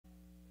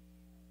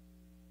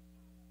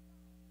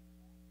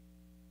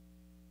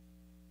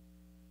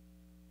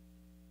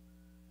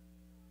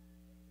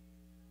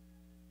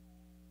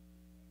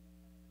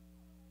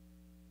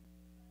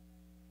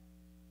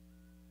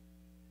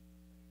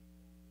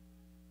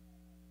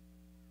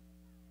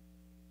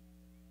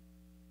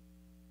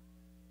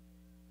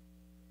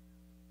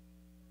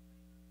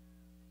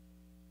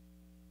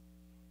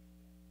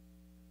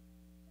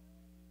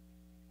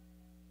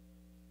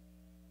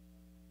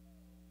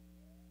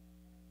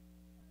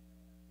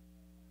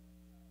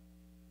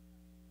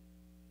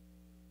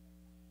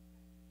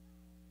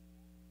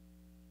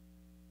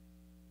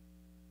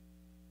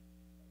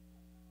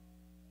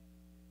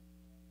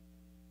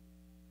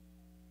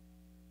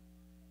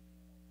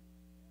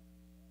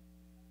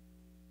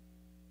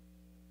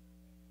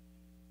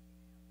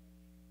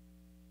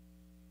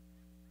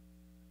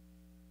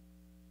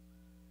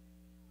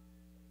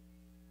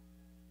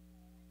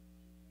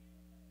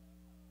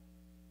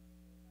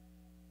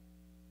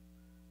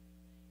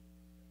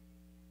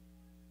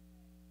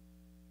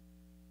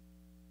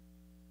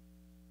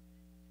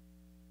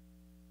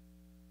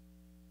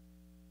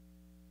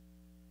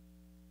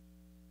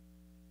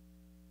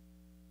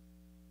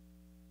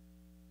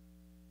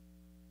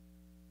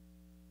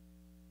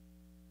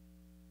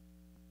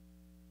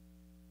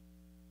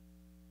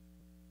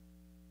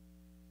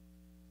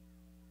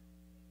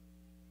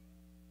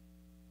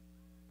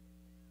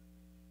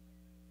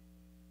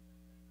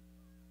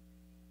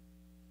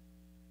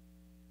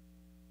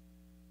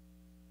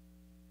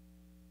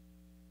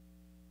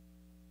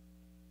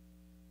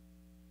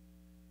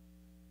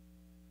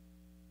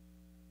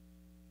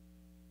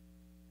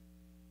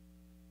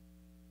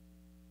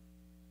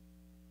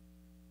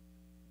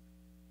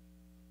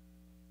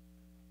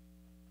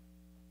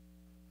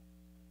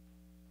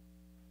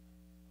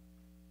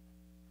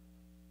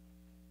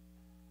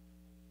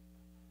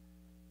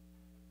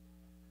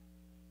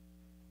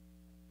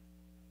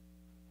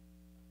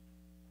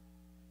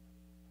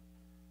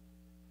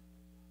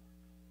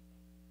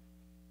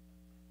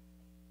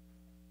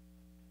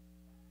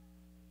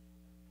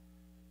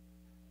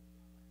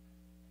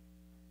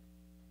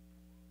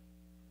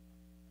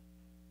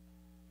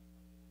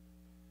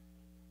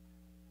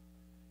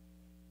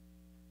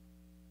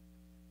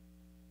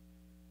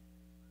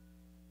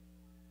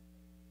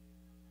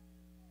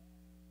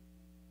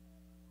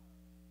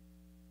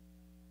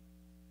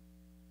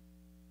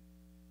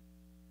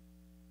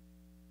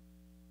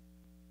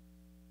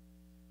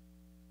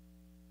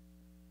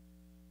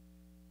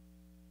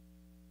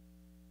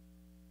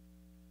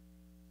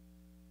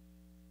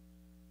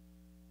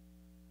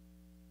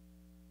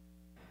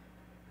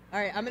All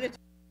right, I'm going to...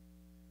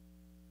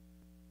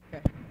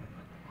 Okay.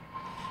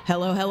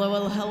 Hello,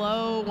 hello,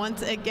 hello.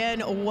 Once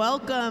again,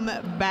 welcome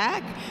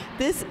back.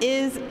 This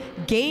is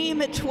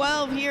Game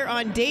 12 here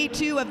on Day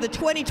 2 of the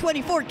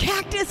 2024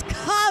 Cactus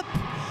Cup.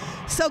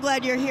 So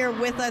glad you're here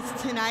with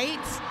us tonight.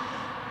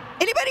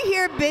 Anybody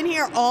here been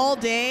here all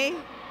day?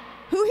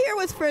 Who here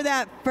was for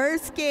that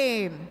first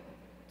game?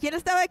 ¿Quién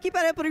estaba aquí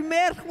para el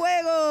primer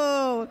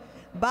juego?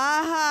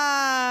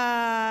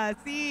 Baja.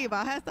 Sí,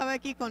 Baja estaba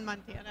aquí con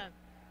Mantiana.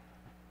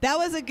 That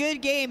was a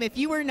good game. If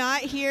you were not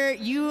here,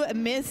 you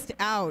missed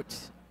out.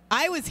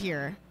 I was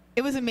here.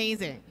 It was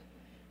amazing.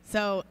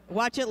 So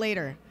watch it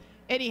later.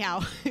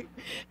 Anyhow,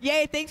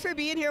 yay, thanks for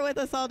being here with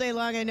us all day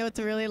long. I know it's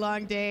a really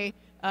long day.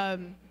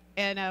 And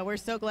we're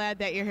so glad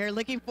that you're here.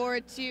 Looking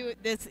forward to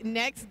this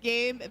next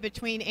game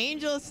between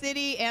Angel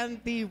City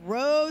and the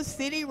Rose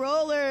City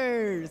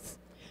Rollers.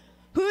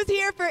 Who's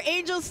here for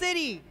Angel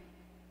City?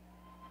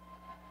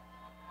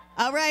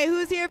 All right,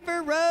 who's here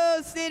for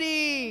Rose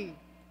City?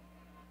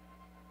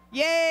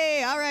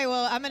 Yay! All right,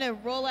 well, I'm going to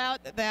roll out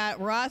that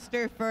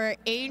roster for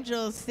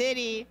Angel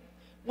City.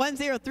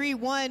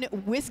 1031,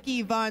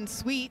 Whiskey Von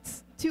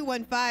Sweets.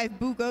 215,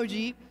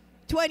 Bugoji.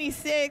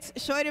 26,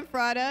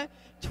 Schoidenfrada.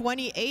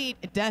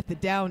 28,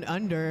 Death Down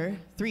Under.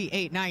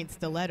 389,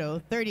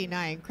 Stiletto.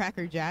 39,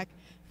 Cracker Jack.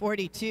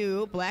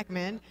 42,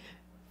 Blackman.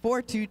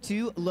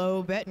 422,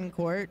 Low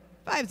Betancourt.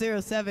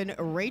 507,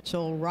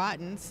 Rachel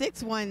Rotten.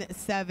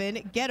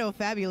 617, Ghetto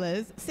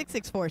Fabulous.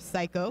 664,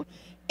 Psycho.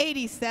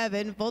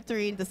 87,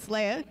 Voltarine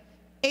Deslea.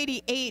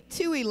 88,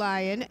 Tui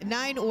Lion.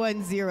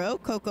 910,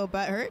 Coco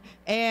Butthurt.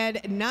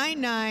 And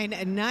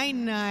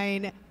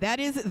 9999, that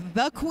is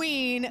the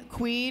Queen,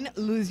 Queen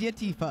Luzia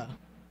Tifa.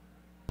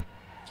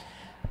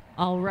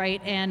 All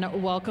right,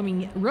 and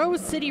welcoming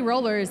Rose City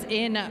Rollers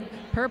in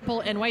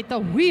purple and white, the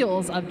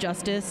Wheels of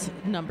Justice.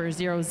 Number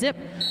 0, Zip.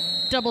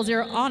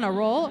 00 on a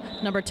roll.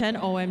 Number 10,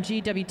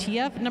 OMG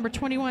WTF. Number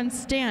 21,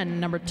 Stan.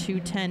 Number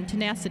 210,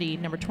 Tenacity.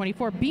 Number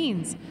 24,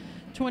 Beans.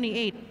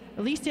 28,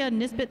 Alicia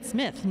Nisbet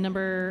Smith.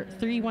 Number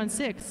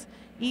 316,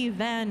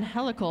 Evan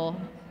Helical.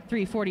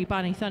 340,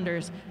 Bonnie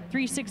Thunders.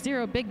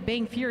 360, Big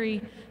Bang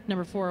Fury.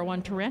 Number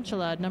 401,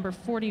 Tarantula. Number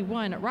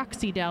 41,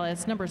 Roxy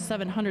Dallas. Number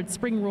 700,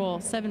 Spring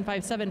Roll.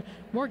 757,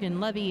 Morgan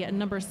Levy.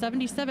 Number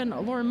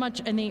 77, Lauren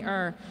Much. And they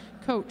are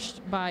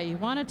coached by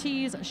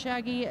Wanatees,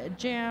 Shaggy,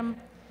 Jam,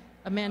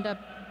 Amanda.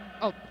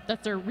 Oh,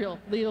 that's their real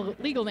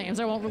legal names.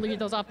 I won't really read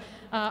those off.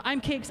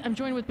 I'm Cakes. I'm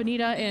joined with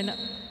Benita, and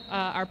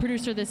our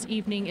producer this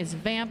evening is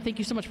Vamp. Thank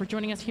you so much for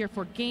joining us here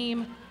for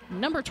game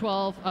number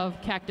 12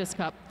 of Cactus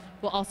Cup.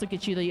 We'll also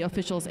get you the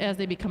officials as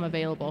they become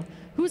available.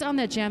 Who's on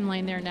that jam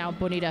line there now,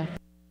 Bonita?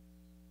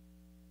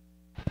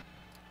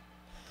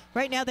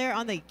 Right now they're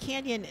on the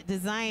Canyon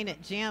Design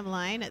Jam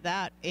line.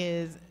 That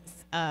is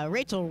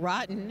Rachel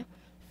Rotten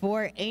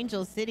for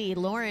Angel City,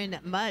 Lauren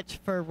Much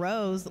for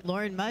Rose.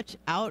 Lauren Much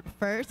out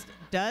first,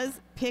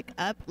 does pick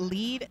up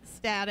lead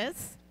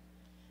status.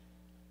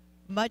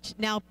 Much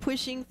now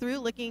pushing through,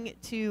 looking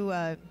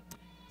to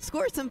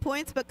score some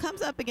points, but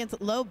comes up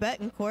against Low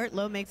Betancourt.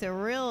 Low makes it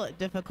real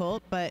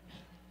difficult, but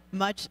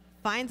Much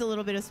finds a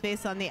little bit of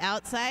space on the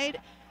outside.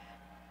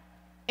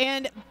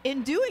 And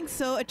in doing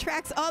so,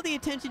 attracts all the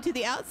attention to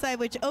the outside,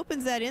 which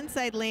opens that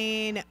inside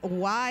lane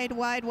wide,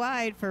 wide,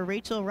 wide for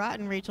Rachel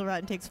Rotten. Rachel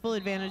Rotten takes full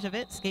advantage of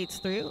it, skates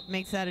through,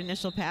 makes that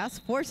initial pass,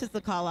 forces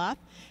the call off,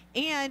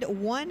 and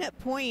 1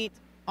 point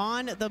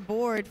on the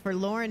board for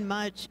Lauren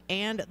Much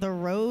and the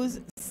Rose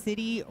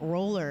City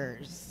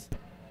Rollers.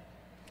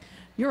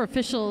 Your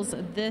officials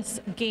this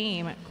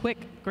game: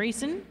 Quick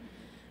Grayson,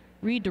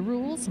 Read the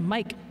Rules,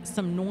 Mike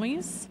Some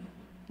Noise,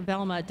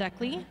 Velma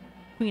Deckley,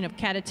 Queen of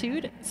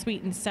Catitude,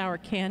 Sweet and Sour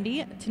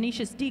Candy,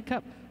 Tenacious D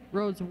Cup,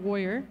 Rhodes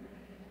Warrior,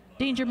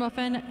 Danger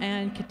Muffin,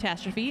 and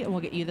Catastrophe. And we'll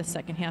get you the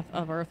second half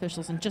of our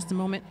officials in just a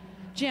moment.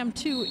 Jam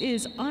 2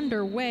 is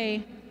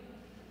underway.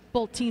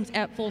 Both teams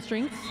at full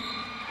strength.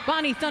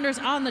 Bonnie Thunders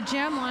on the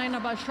jam line.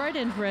 About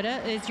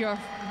Schreidenfreda is your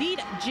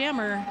lead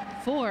jammer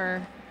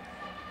for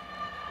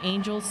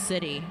Angel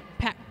City.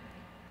 Pat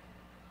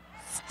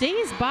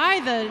stays by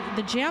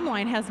the jam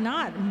line, has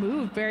not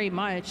moved very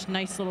much.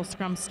 Nice little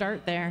scrum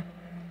start there.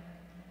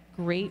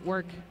 Great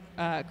work,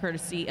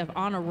 courtesy of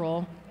Honor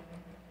Roll.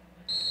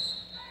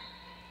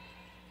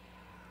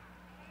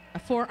 A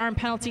forearm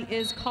penalty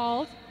is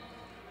called.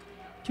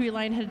 Tui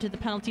Line headed to the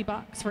penalty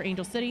box for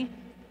Angel City,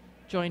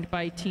 joined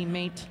by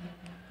teammate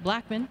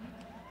Blackman.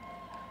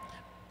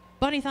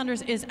 Bunny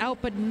Thunders is out,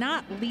 but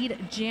not lead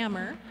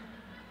jammer.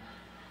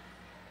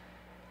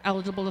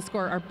 Eligible to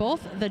score are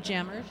both the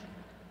jammers.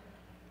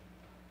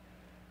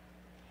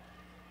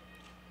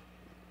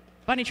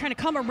 Bunny trying to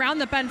come around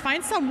the bend,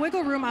 find some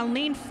wiggle room on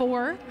lane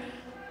 4.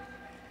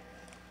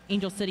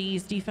 Angel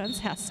City's defense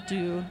has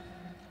to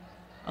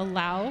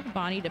allow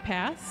Bonnie to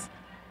pass.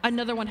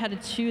 Another one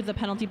headed to the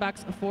penalty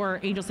box for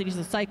Angel City's.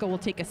 The Psycho will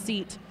take a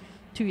seat.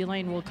 Tui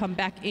Lane will come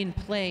back in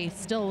play.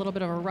 Still a little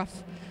bit of a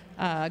rough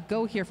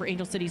go here for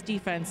Angel City's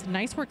defense.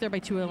 Nice work there by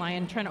Tui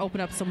Lion, trying to open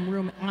up some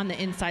room on the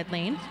inside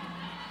lane.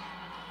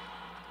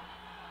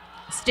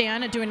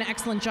 Stan doing an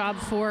excellent job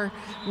for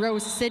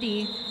Rose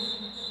City.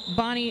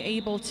 Bonnie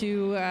able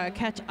to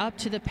catch up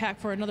to the pack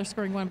for another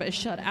scoring one, but is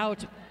shut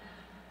out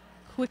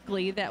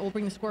quickly. That will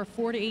bring the score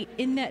 4-8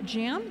 in that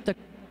jam. The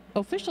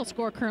official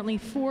score currently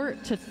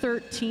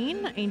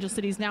 4-13. Angel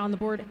City's now on the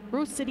board.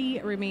 Rose City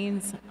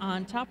remains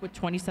on top with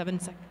 27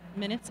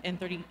 minutes and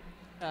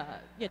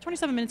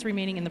 27 minutes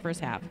remaining in the first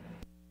half.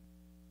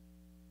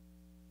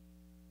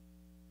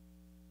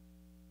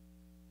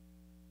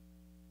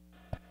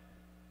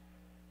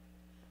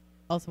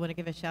 Also want to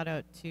give a shout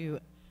out to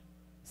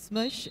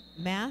Smush,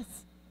 Mass,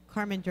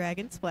 Carmen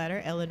Dragon,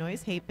 Splatter, Illinois,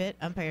 Hate Bit,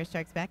 Umpire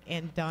Strikes Back,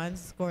 and Don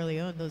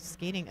Scorleone, those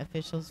skating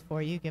officials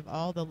for you. Give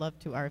all the love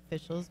to our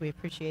officials. We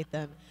appreciate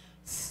them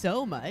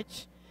so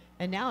much.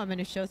 And now I'm going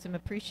to show some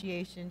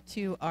appreciation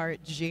to our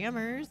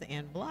jammers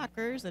and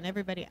blockers and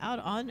everybody out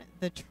on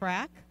the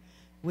track.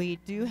 We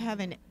do have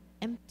an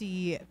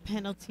empty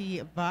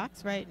penalty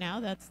box right now.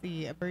 That's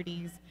the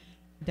Birdie's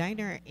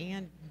Diner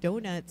and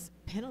Donuts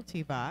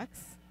penalty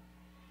box.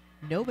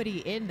 Nobody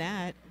in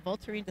that.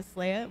 Voltarine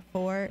DeSlea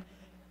for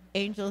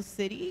Angel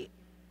City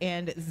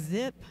and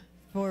Zip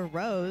for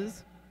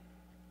Rose.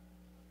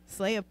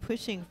 Slea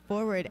pushing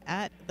forward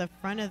at the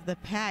front of the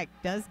pack.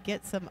 Does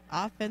get some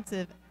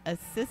offensive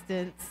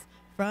assistance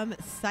from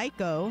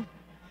Psycho,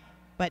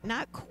 but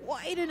not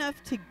quite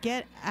enough to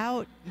get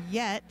out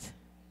yet.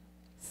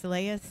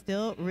 Slea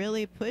still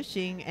really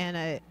pushing,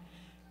 and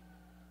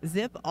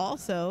Zip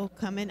also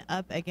coming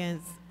up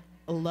against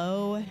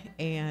Low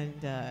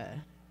and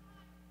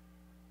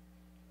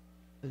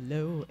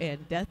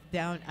Death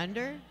Down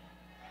Under,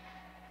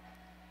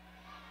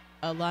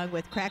 along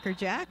with Cracker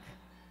Jack.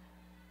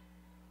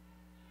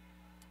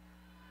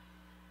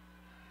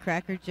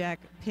 Cracker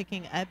Jack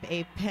picking up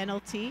a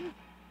penalty,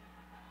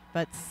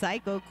 but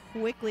Psycho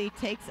quickly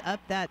takes up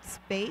that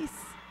space,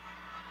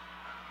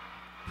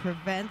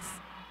 prevents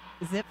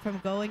Zip from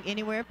going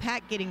anywhere.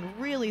 Pack getting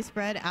really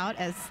spread out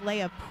as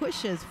Slea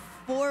pushes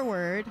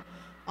forward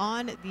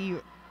on the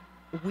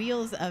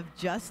Wheels of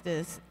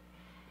Justice.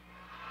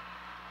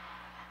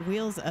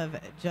 Wheels of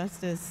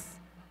Justice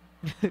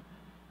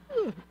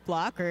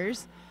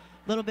blockers.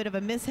 A little bit of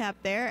a mishap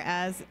there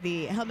as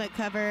the helmet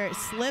cover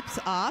slips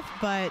off,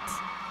 but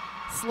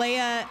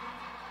Slea,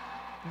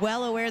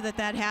 well aware that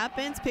that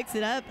happens, picks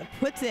it up,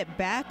 puts it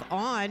back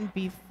on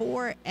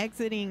before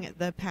exiting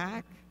the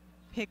pack,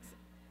 picks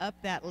up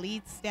that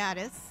lead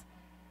status.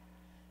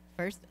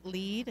 First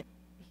lead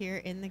here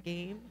in the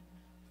game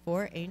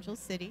for Angel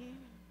City.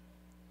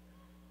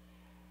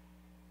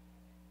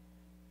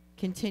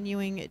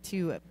 Continuing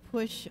to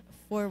push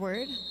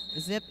forward.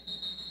 Zip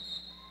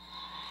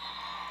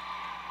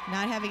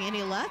not having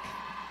any luck.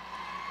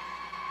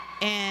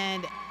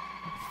 And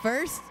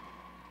first,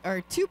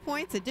 or 2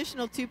 points,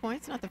 additional 2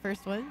 points, not the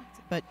first one,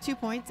 but 2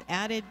 points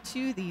added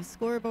to the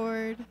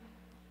scoreboard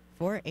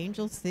for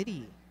Angel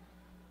City.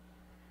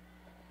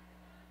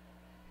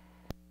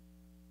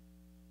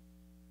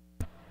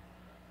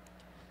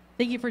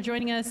 Thank you for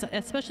joining us,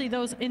 especially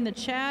those in the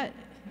chat,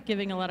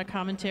 giving a lot of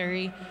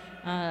commentary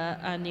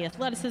on the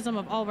athleticism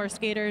of all of our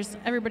skaters.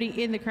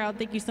 Everybody in the crowd,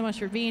 thank you so much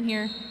for being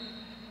here.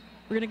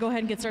 We're going to go ahead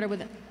and get started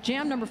with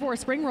jam number 4,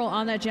 spring roll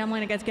on that jam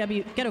line against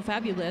Ghetto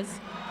Fabulous.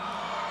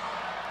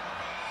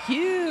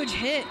 Huge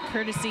hit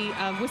courtesy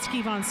of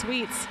Whiskey Von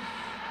Sweets,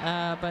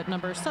 but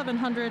number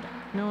 700,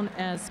 known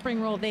as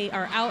spring roll, they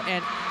are out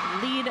and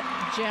lead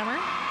jammer.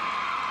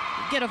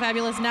 Ghetto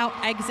Fabulous now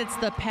exits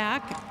the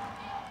pack.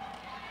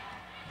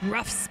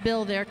 Rough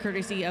spill there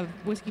courtesy of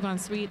Whiskey Von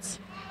Sweets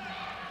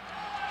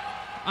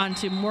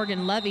onto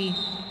Morgan Levy.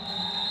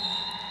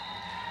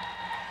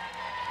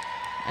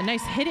 A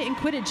nice hit it and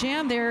quit it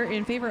jam there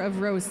in favor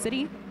of Rose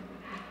City.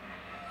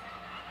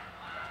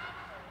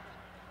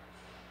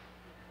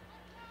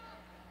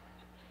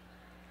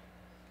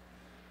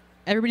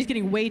 Everybody's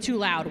getting way too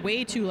loud,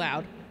 way too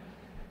loud.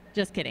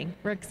 Just kidding.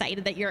 We're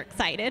excited that you're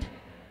excited.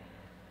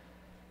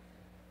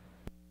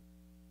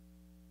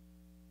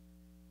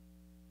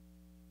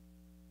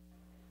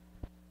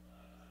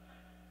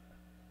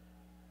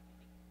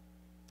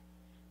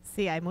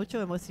 Sí, hay mucha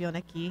emoción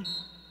aquí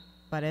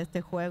para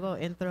este juego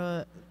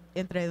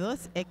entre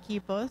dos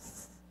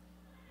equipos.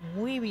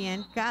 Muy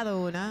bien cada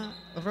una.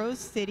 Rose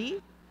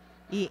City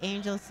y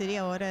Angel City.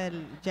 Ahora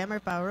el jammer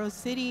para Rose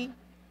City.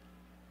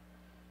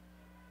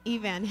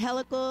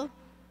 Evangelical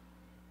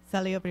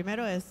salió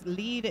primero, es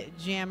lead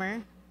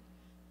jammer.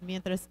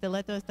 Mientras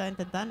Stiletto está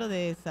intentando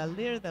de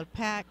salir del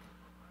pack.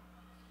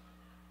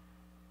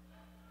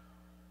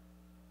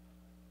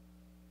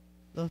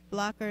 Los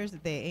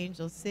blockers de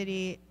Angel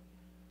City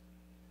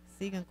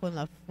siguen con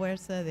la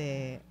fuerza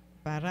de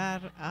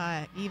parar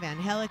a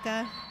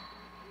Evangelica.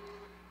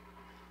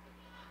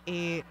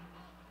 Y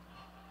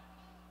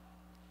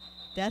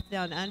Death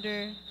Down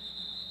Under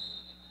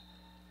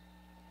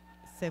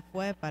se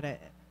fue para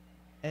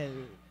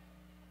el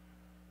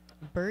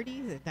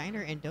Birdie's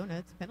Diner and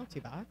Donuts penalty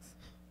box.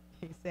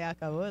 Y se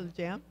acabó el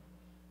jam.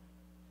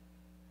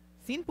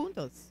 Sin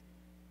puntos.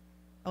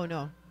 Oh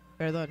no,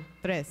 perdón,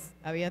 3.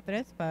 Había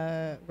 3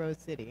 para Rose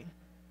City.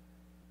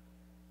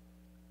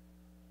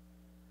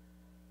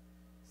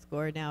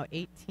 Score now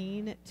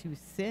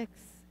 18-6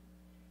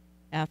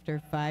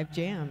 after 5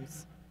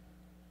 jams.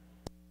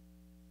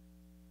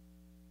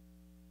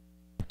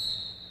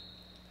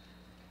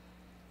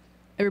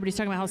 Everybody's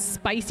talking about how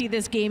spicy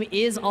this game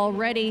is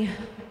already.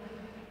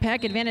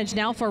 Pack advantage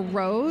now for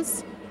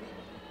Rose.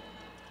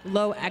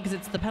 Low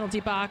exits the penalty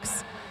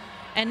box.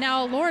 And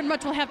now Lauren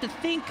Much will have to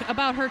think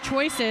about her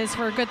choices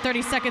for a good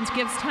 30 seconds.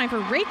 Gives time for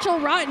Rachel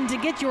Rotten to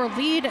get your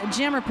lead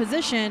jammer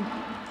position.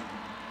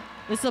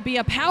 This will be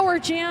a power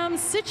jam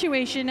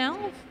situation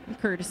now,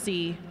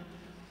 courtesy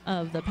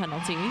of the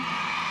penalty.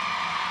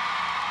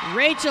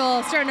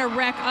 Rachel starting to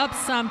rack up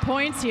some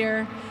points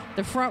here.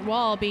 The front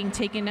wall being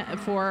taken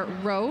for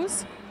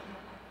Rose.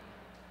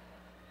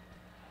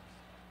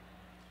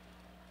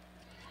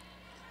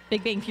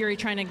 Big Bang Fury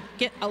trying to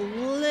get a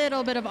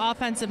little bit of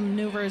offensive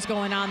maneuvers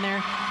going on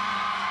there.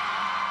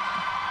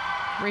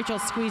 Rachel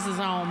squeezes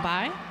on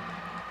by.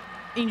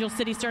 Angel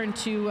City starting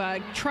to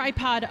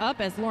tripod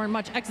up as Lauren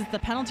Much exits the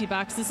penalty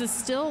box. This is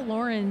still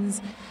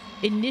Lauren's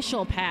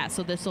initial pass,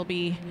 so this will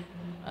be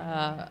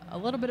a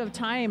little bit of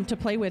time to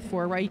play with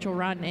for Rachel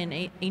Rotten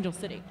and Angel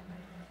City.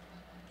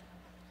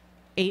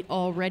 8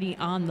 already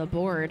on the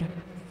board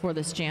for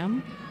this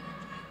jam.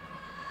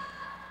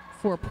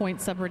 4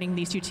 points separating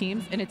these two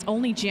teams, and it's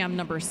only jam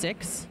number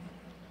 6.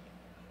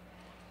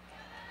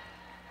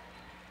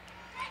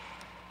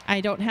 I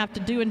don't have to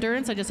do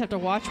endurance, I just have to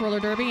watch roller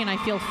derby, and I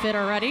feel fit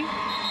already.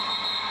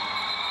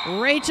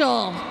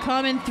 Rachel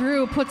coming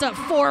through, puts up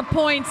 4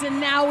 points, and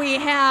now we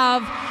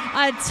have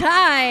a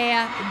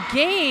tie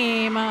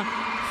game,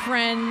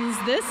 friends.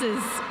 This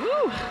is,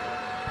 ooh.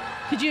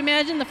 Could you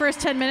imagine the first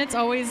 10 minutes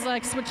always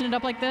like switching it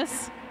up like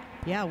this?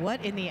 Yeah,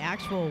 what in the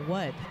actual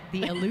what?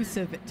 The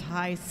elusive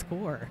tie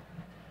score.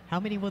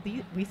 How many will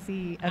we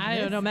see of I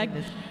don't know.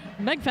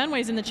 Meg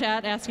Fenway's in the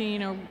chat asking, you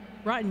know,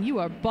 Rotten, you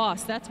are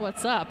boss. That's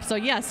what's up. So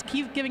yes,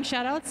 keep giving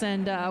shout outs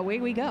and away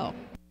we go.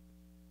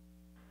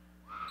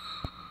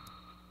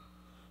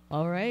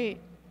 All right,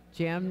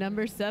 jam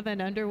number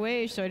 7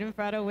 underway.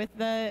 Schadenfreude with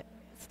the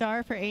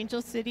star for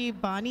Angel City,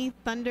 Bonnie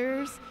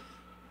Thunders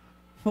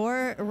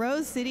for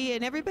Rose City,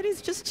 and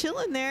everybody's just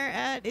chilling there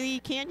at the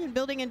Canyon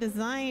Building and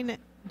Design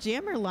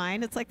jammer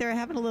line. It's like they're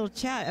having a little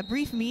chat, a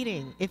brief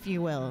meeting, if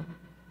you will,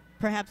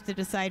 perhaps to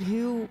decide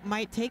who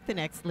might take the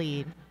next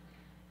lead.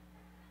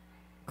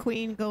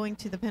 Queen going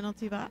to the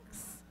penalty box.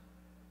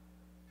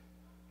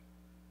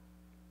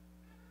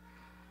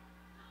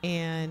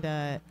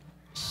 And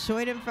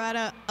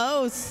Schadenfreude,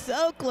 oh,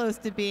 so close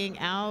to being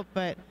out,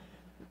 but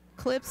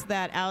clips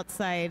that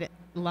outside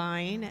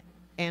line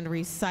and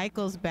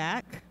recycles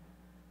back.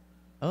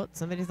 Oh,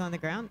 somebody's on the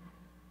ground,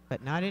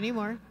 but not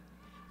anymore.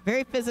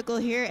 Very physical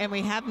here, and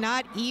we have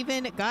not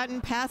even gotten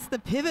past the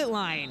pivot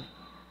line.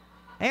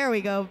 There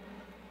we go.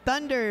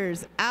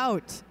 Thunders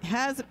out,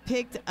 has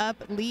picked up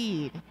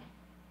lead.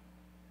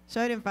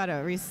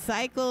 Schadenfreude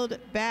recycled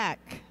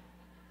back,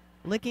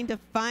 looking to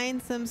find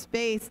some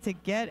space to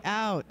get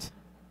out.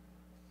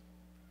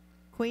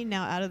 Queen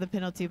now out of the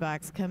penalty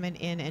box, coming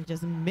in and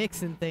just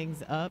mixing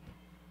things up.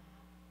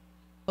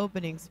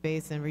 Opening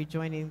space and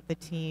rejoining the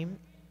team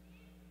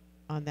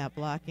on that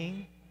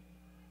blocking.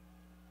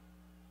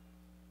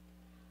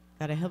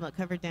 Got a helmet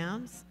cover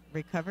downs,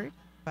 recovered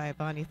by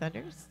Bonnie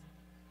Thunders,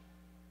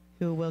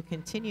 who will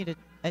continue to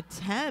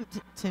attempt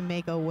to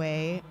make a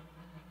way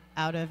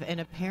out of an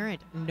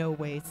apparent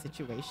no-way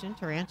situation.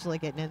 Tarantula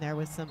getting in there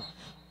with some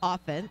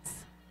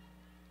offense.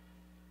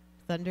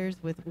 Thunders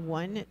with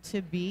 1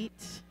 to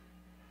beat.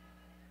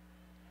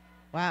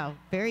 Wow,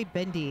 very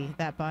bendy,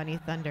 that Bonnie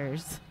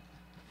Thunders.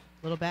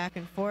 A little back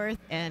and forth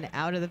and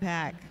out of the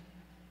pack.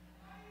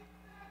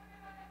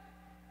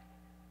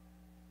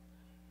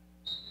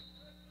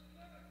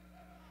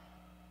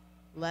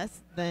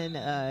 Less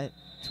than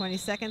 20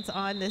 seconds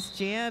on this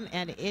jam,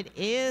 and it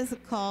is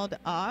called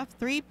off.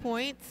 3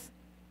 points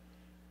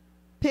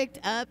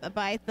picked up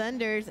by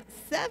Thunders.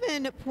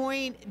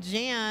 7-point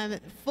jam,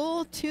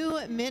 full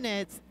 2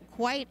 minutes,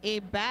 quite a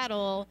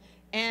battle.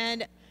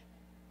 And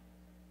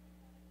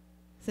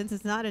since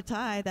it's not a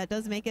tie, that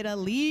does make it a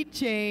lead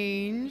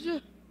change.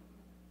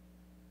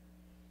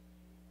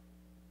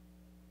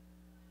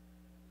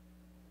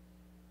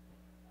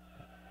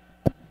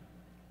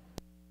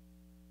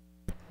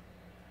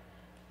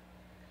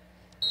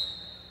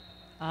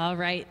 All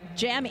right,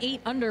 jam 8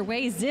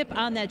 underway. Zip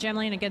on that jam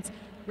lane against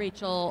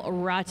Rachel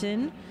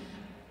Rotten.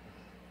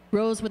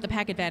 Rose with the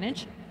pack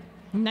advantage.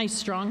 Nice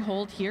strong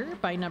hold here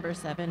by number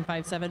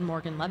 757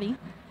 Morgan Levy.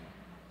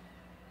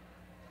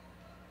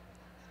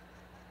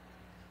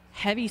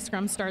 Heavy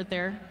scrum start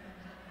there.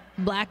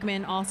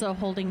 Blackman also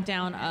holding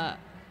down a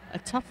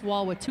tough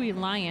wall with Tui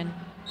Lion.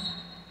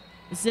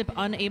 Zip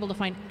unable to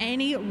find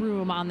any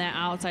room on that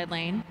outside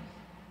lane.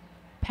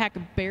 Pack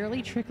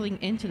barely trickling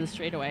into the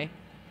straightaway.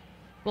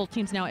 Both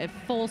teams now at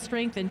full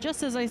strength, and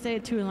just as I say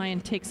it, Tui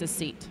Lion takes a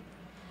seat.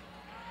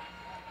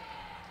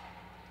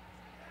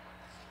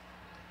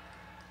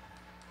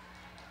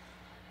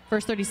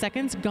 First 30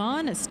 seconds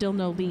gone, still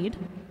no lead.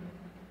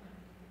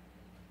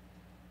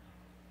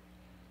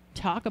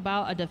 Talk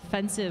about a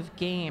defensive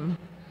game.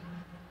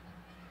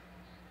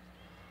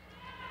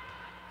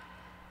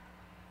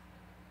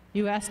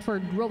 You asked for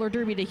roller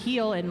derby to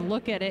heal, and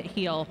look at it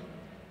heal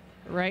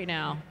right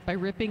now. By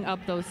ripping up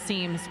those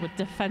seams with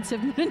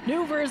defensive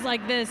maneuvers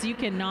like this, you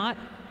cannot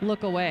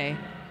look away.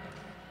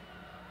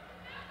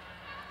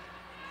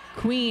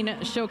 Queen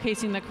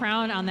showcasing the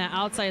crown on that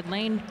outside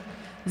lane.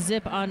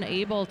 Zip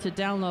unable to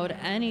download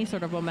any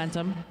sort of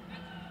momentum.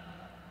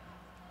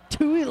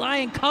 Tui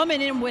Lion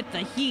coming in with the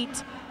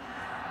heat.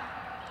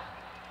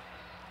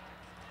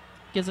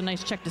 Gives a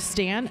nice check to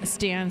Stan.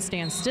 Stan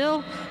stands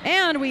still.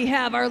 And we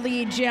have our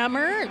lead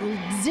jammer,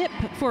 Zip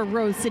for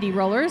Rose City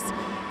Rollers.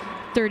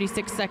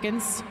 36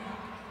 seconds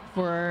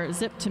for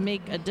Zip to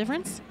make a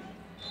difference.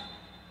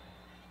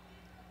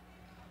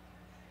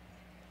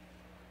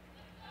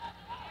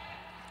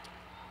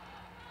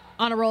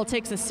 On a roll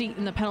takes a seat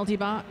in the penalty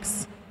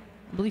box.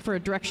 I believe for a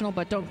directional,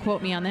 but don't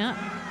quote me on that.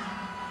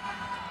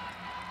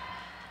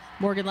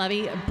 Morgan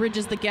Levy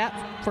bridges the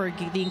gap for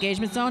the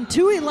engagement zone.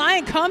 Tui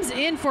Lion comes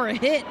in for a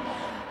hit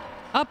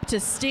up to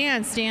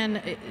Stan.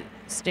 Stan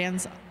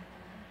stands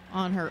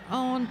on her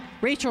own.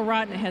 Rachel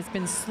Rotten has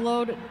been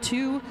slowed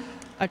to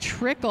a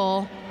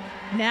trickle.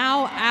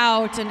 Now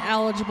out and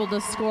eligible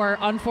to score.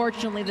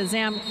 Unfortunately,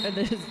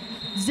 the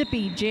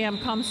Zippy Jam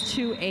comes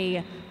to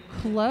a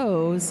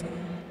close.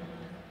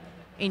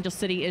 Angel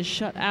City is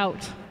shut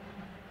out.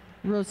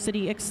 Rose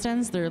City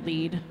extends their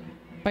lead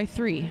by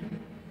 3.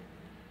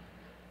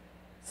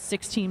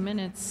 16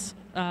 minutes.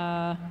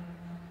 I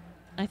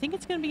think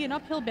it's going to be an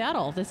uphill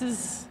battle. This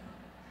is,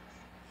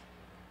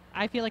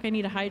 I feel like I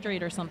need to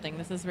hydrate or something.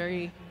 This is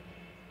very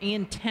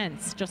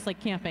intense, just like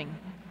camping.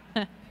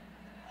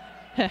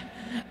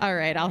 All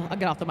right, I'll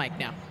get off the mic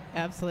now.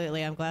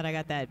 Absolutely. I'm glad I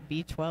got that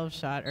B12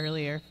 shot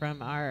earlier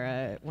from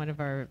our one of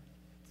our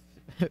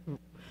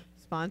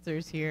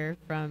sponsors here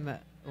from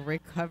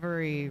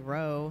Recovery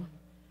Row.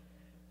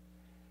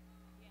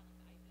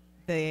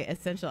 The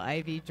Essential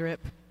IV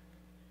Drip.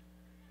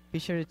 Be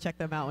sure to check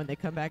them out when they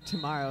come back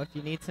tomorrow if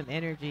you need some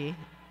energy.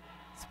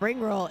 Spring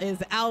Roll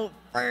is out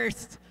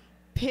first.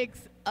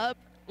 Picks up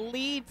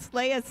lead.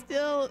 Slaya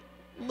still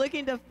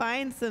looking to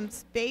find some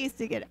space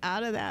to get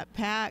out of that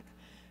pack,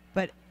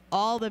 but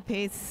all the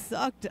pace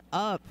sucked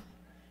up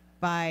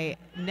by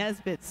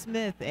Nesbitt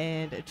Smith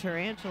and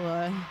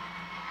Tarantula.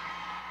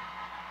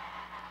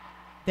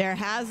 There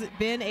has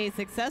been a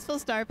successful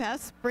star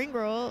pass. Spring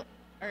Roll,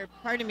 or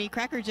pardon me,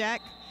 Cracker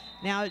Jack,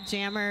 now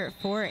jammer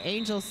for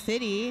Angel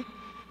City,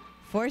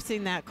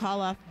 forcing that call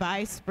off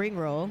by Spring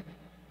Roll.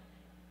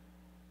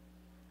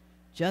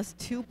 Just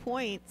 2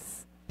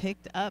 points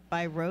picked up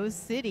by Rose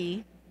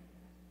City.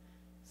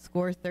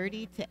 Score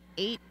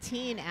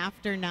 30-18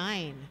 after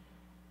 9.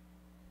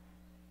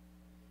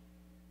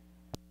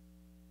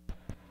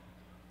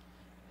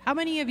 How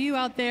many of you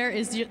out there,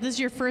 this is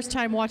your first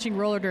time watching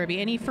roller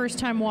derby? Any first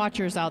time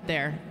watchers out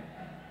there?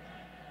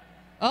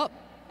 Oh.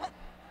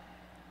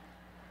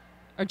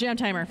 Or jam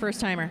timer, first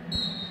timer.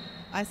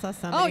 I saw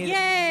somebody. Oh,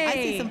 yay! I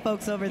see some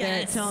folks over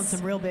there telling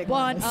some real big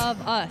ones.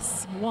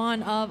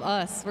 One of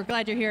us. We're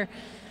glad you're here.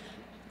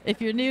 If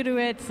you're new to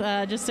it,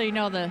 just so you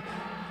know, the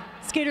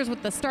skaters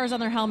with the stars on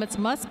their helmets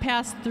must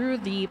pass through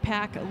the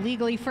pack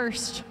legally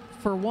first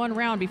for 1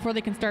 round before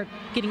they can start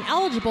getting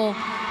eligible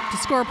to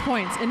score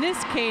points. In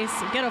this case,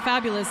 Ghetto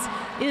Fabulous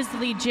is the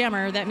lead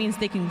jammer. That means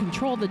they can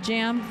control the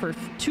jam for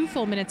 2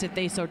 full minutes if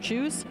they so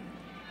choose.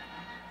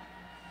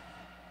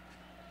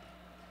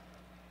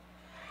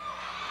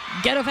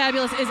 Ghetto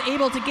Fabulous is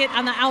able to get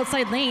on the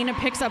outside lane and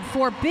picks up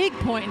 4 big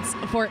points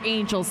for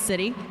Angel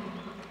City.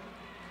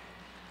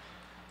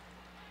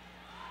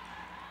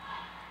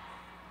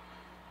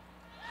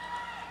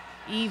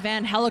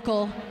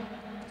 Evangelical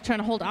trying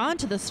to hold on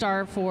to the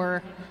star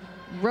for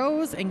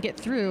Rose and get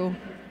through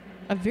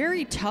a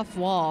very tough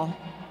wall,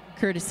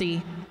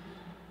 courtesy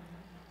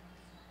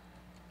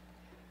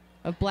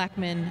of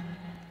Blackman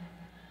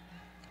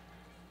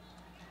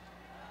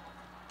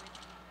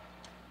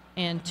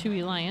and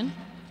Tui Lion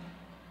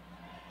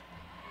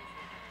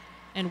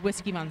and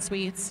Whiskey Von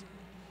Sweets.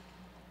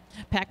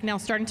 Pack now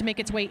starting to make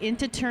its way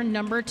into turn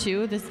number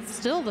 2. This is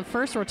still the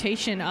first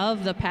rotation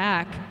of the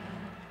pack,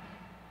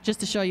 just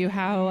to show you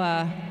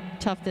how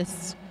tough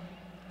this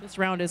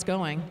round is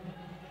going.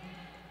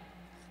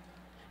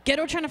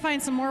 Ghetto trying to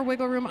find some more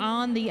wiggle room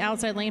on the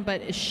outside lane,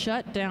 but is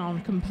shut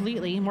down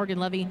completely. Morgan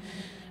Levy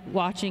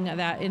watching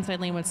that inside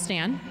lane with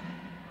Stan.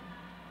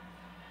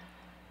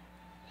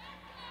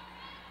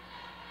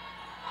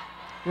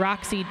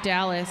 Roxy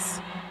Dallas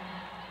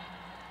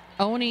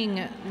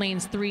owning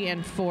lanes 3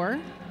 and 4.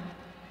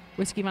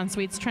 Whiskey Von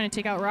Sweets trying to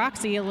take out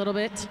Roxy a little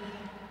bit.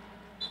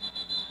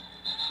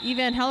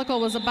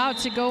 Evangelical was about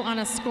to go on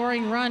a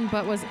scoring run,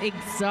 but was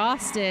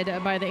exhausted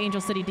by the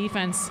Angel City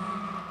defense.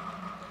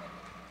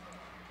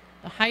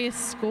 The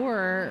highest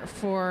score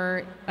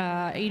for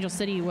Angel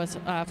City was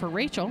for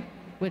Rachel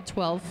with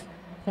 12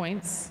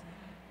 points.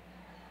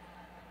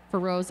 For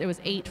Rose, it was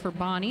 8 for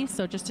Bonnie.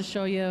 So just to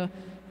show you,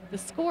 the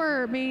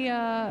score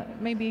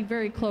may be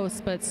very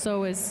close, but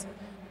so is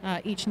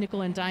each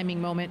nickel and diming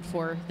moment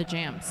for the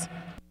jams.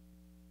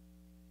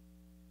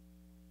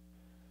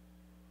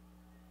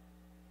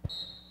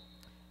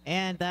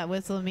 And that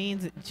whistle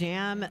means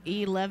Jam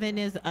 11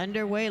 is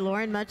underway.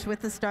 Lauren Much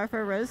with the star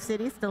for Rose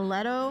City.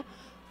 Stiletto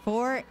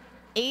for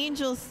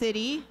Angel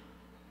City.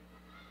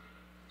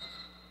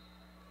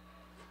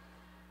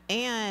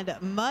 And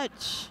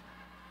Much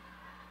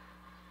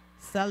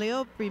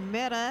salió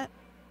primera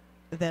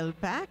del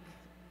pack.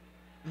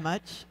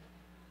 Much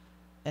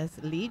as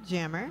lead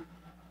jammer.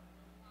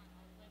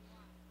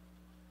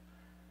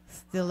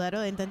 Stiletto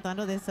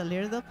intentando de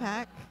salir del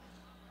pack.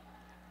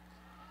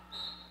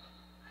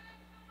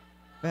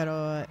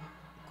 Pero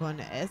con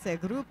ese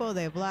grupo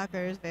de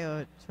blockers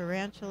veo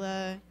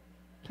Tarantula.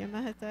 ¿Quién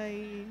más está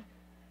ahí?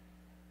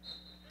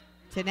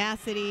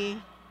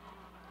 Tenacity.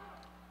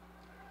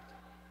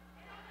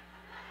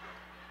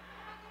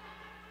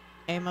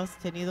 Hemos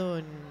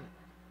tenido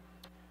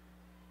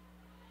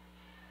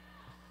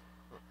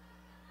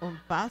un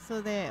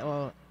paso de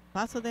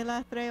la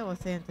estrella, o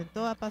se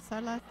intentó a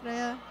pasar la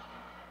estrella.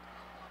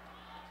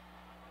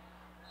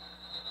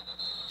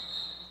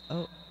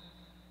 Oh.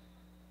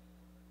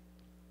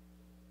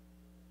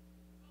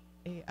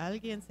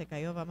 Alguien se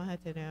cayó. Vamos a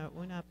tener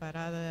una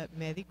parada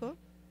médico.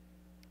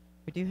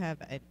 We do have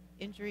an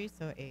injury,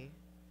 so a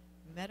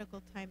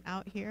medical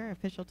timeout here,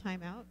 official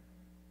timeout.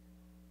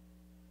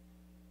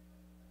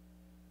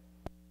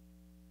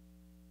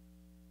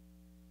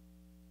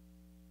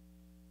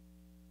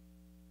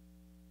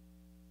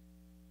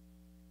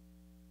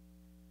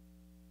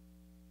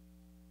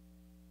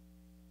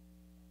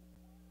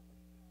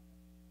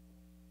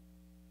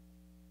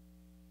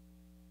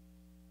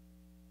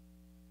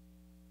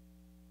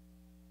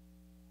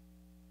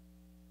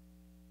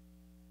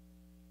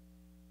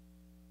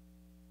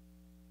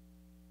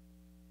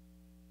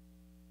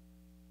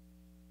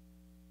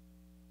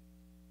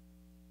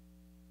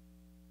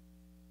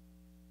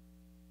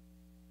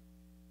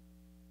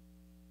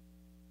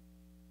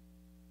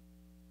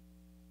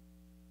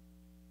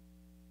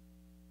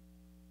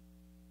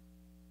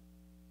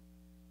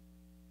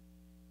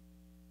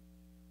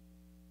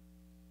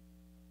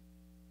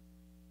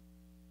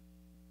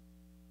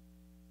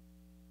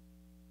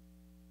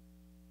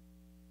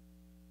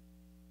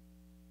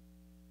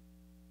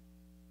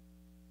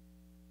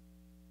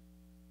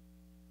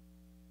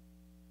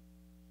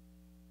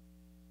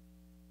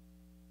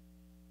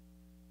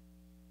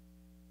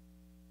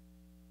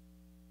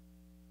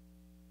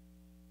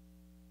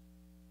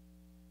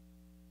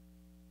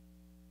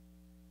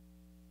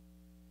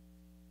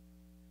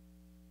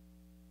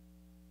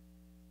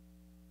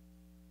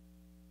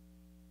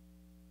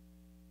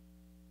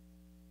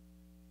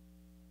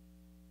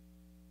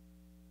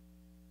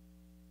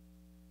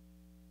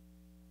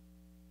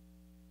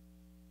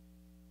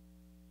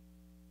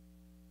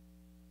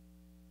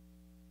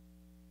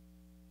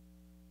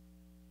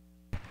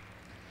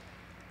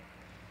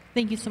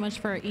 Thank you so much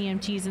for our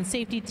EMTs and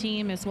safety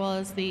team, as well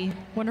as the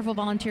wonderful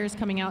volunteers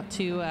coming out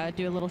to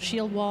do a little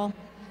shield wall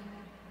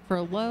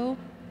for Low.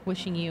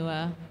 Wishing you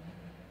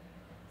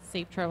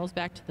safe travels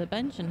back to the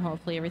bench, and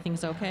hopefully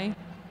everything's okay.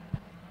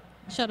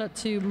 Shout out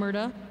to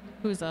Murda,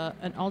 who's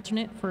an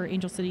alternate for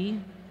Angel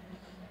City.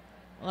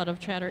 A lot of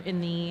chatter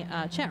in the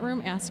chat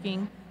room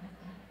asking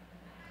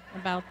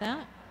about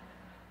that.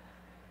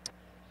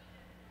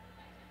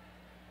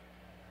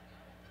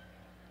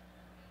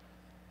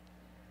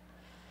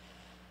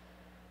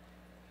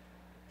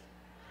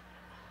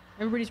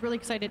 Everybody's really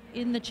excited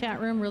in the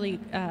chat room, really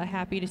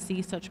happy to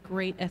see such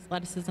great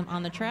athleticism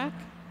on the track.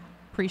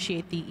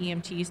 Appreciate the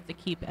EMTs to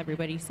keep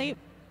everybody safe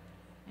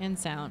and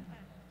sound.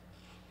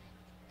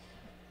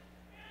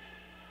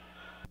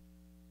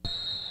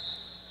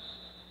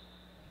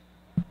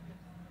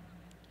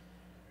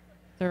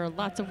 There are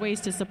lots of ways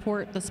to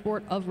support the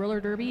sport of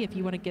roller derby. If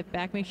you want to give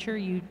back, make sure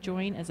you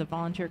join as a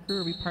volunteer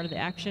crew or be part of the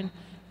action.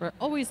 We're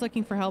always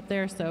looking for help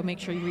there, so make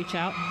sure you reach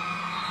out.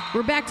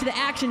 We're back to the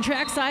action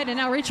trackside, and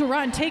now Rachel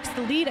Run takes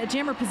the lead at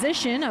jammer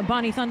position.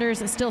 Bonnie Thunders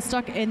is still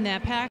stuck in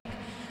that pack.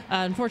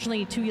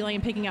 Unfortunately, 2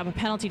 Lane picking up a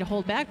penalty to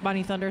hold back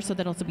Bonnie Thunder, so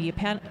that'll be a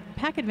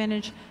pack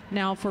advantage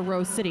now for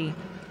Rose City.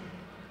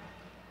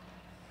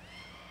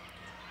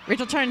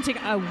 Rachel trying to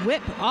take a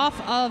whip off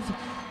of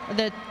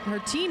her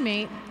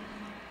teammate.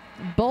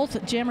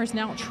 Both jammers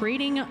now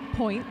trading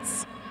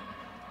points.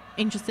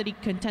 Angel City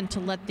content to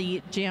let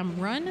the jam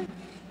run.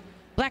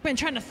 Blackman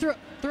trying to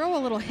throw a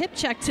little hip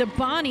check to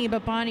Bonnie,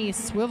 but Bonnie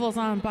swivels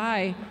on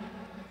by.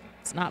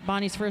 It's not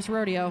Bonnie's first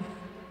rodeo.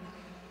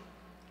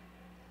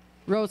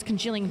 Rose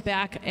congealing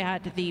back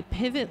at the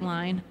pivot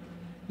line.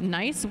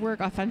 Nice work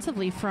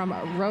offensively from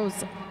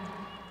Rose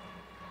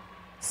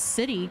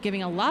City,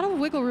 giving a lot of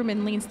wiggle room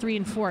in lanes 3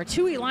 and 4.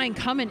 2 line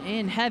coming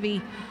in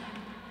heavy.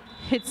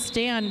 Hits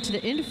Stan to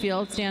the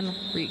infield. Stan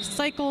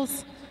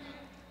recycles.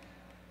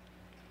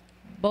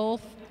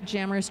 Both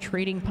jammers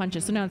trading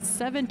punches. So now it's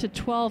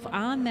 7-12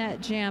 on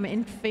that jam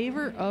in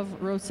favor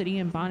of Rose City,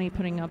 and Bonnie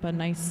putting up a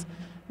nice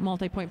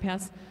multi-point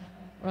pass.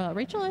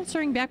 Rachel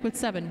answering back with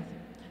 7.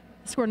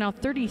 Score now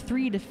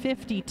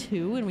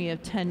 33-52, and we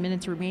have 10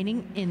 minutes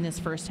remaining in this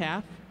first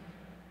half.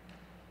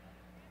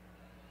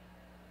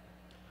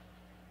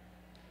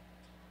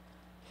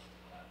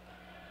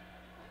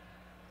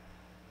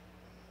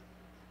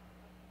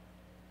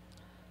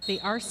 They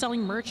are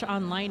selling merch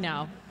online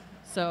now.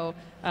 So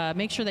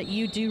make sure that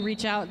you do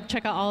reach out,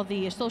 check out all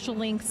the social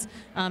links,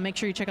 make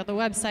sure you check out the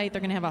website.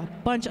 They're going to have a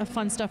bunch of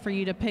fun stuff for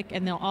you to pick,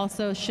 and they'll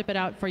also ship it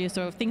out for you.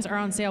 So if things are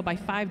on sale by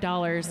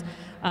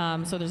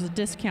 $5, so there's a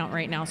discount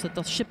right now, so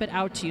they'll ship it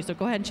out to you. So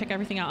go ahead and check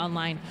everything out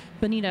online.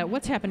 Bonita,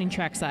 what's happening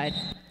trackside?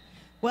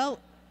 Well,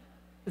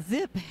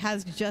 Zip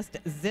has just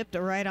zipped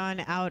right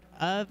on out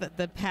of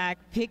the pack,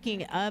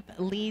 picking up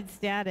lead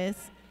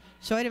status.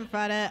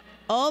 Schadenfreude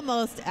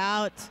almost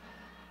out.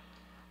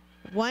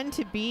 One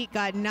to beat,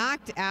 got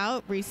knocked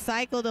out,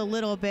 recycled a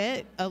little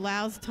bit,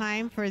 allows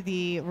time for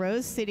the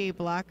Rose City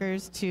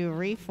blockers to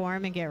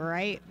reform and get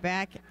right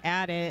back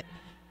at it.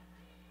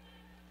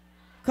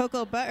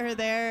 Coco Butler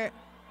there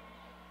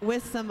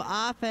with some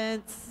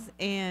offense,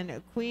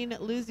 and Queen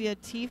Luzia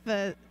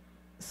Tifa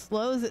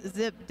slows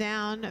Zip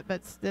down,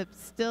 but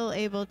Zip's still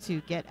able to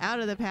get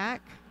out of the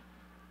pack,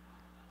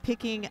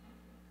 picking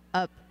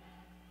up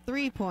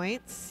 3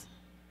 points.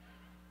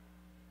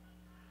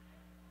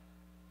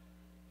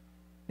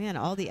 Man,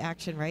 all the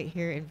action right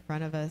here in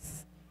front of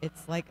us.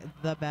 It's like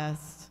the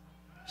best.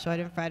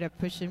 Schadenfreude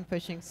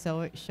pushing,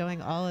 so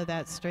showing all of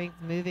that strength,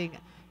 moving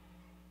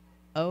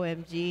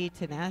OMG,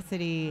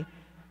 tenacity,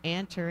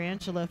 and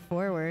Tarantula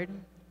forward.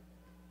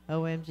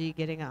 OMG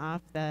getting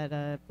off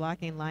that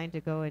blocking line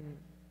to go and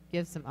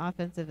give some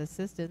offensive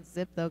assistance.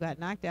 Zip, though, got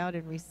knocked out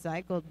and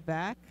recycled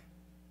back.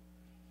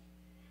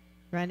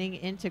 Running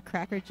into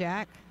Cracker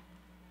Jack.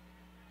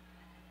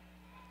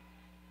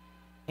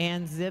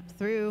 And Zip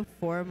through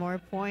 4 more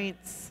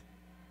points.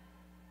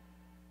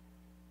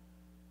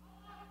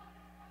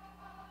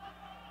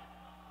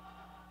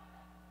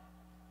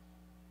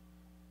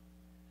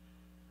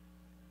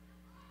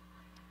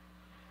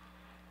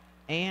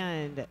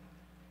 And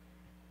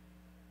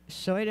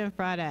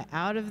Schadenfreude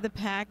out of the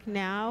pack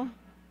now.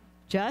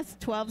 Just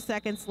 12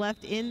 seconds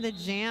left in the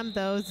jam,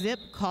 though. Zip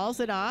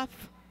calls it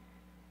off.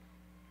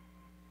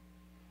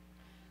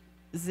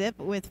 Zip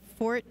with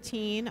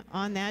 14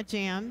 on that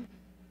jam.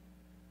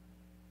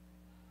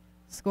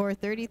 Score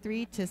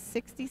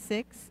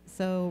 33-66.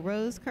 So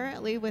Rose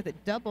currently with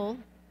double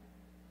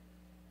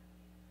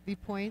the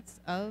points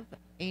of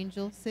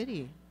Angel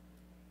City.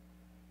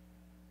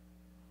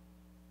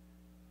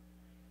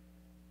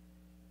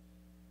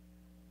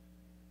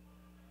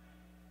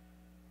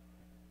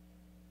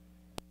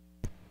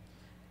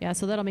 Yeah,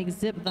 so that'll make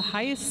Zip the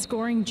highest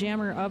scoring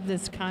jammer of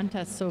this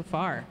contest so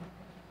far.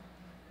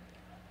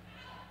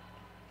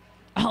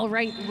 All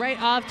right,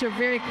 right off to a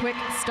very quick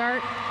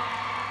start.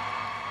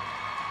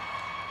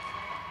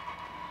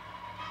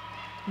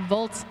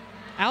 Volt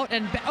out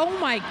and oh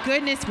my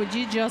goodness, would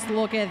you just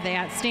look at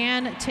that.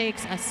 Stan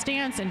takes a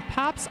stance and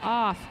pops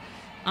off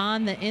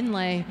on the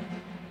inlay.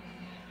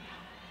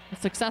 A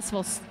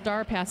successful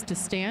star pass to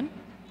Stan.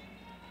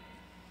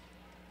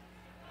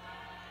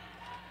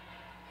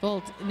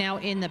 Volt now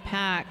in the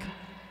pack.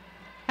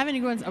 Having to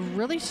go against a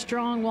really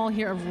strong wall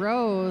here of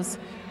Rose.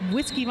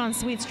 Whiskey Von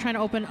Sweet's trying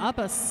to open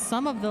up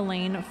some of the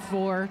lane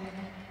for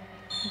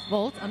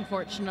Volt.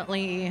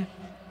 Unfortunately,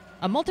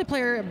 a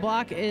multiplayer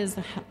block is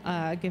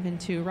given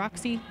to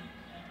Roxy.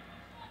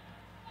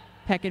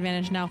 Pack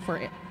advantage now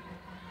for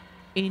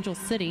Angel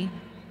City.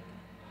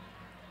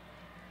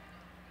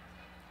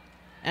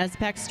 As the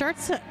pack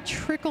starts to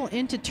trickle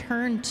into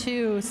turn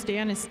 2,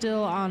 Stan is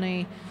still on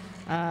a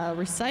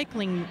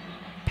recycling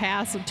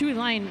pass, a 2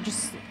 line,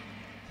 just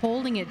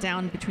holding it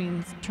down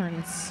between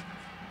turns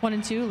 1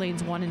 and 2,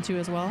 lanes 1 and 2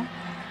 as well.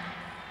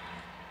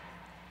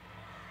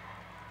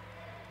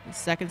 The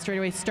second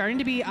straightaway starting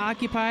to be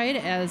occupied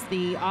as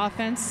the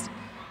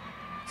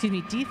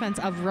defense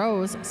of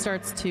Rose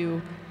starts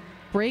to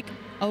break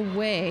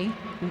away.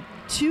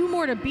 2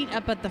 more to beat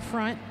up at the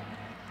front.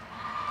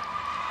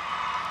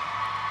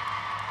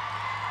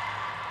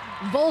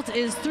 Volt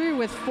is through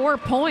with 4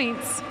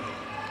 points.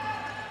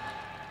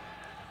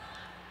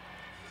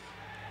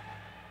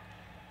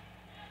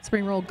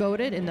 Spring Roll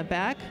goaded in the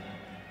back,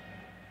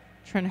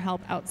 trying to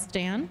help out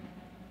Stan.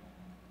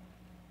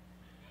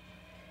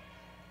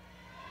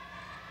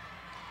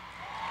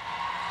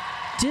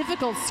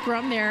 Difficult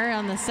scrum there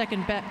on the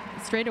second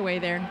straightaway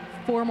there.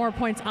 4 more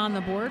points on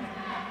the board.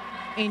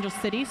 Angel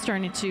City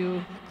starting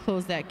to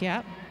close that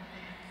gap.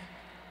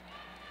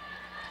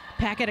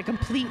 Pack at a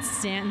complete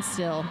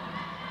standstill.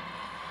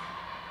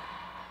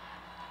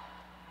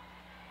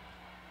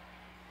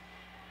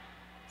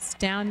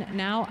 Stan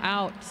now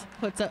out,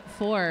 puts up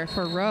 4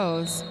 for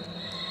Rose.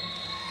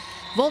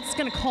 Volt's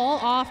gonna call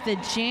off the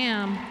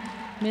jam,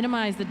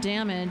 minimize the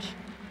damage.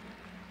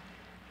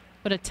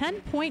 But a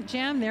 10-point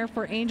jam there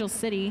for Angel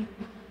City.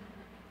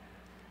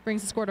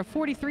 Brings the score to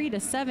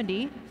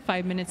 43-70,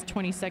 5 minutes,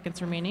 20 seconds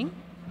remaining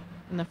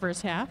in the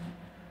first half.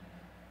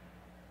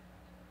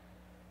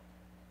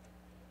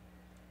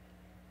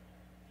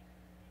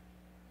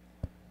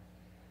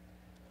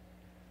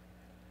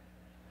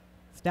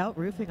 Stout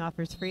Roofing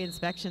offers free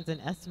inspections and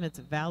estimates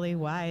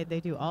valley-wide. They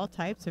do all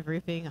types of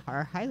roofing,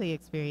 are highly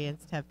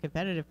experienced, have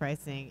competitive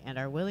pricing, and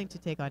are willing to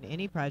take on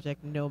any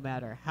project no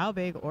matter how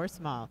big or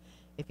small.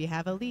 If you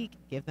have a leak,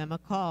 give them a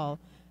call.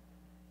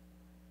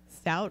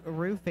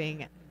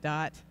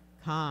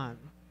 stoutroofing.com.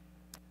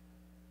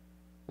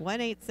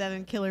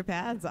 187 killer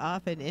pads,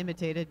 often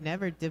imitated,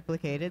 never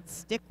duplicated.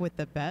 Stick with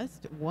the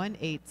best.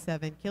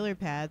 187 killer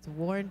pads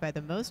worn by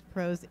the most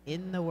pros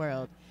in the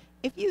world.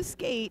 If you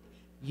skate,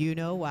 you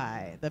know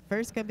why. The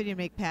first company to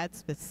make pads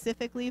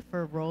specifically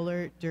for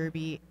roller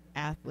derby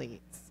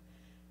athletes.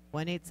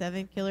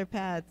 187 killer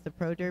pads, the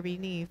Pro Derby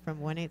knee from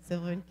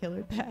 187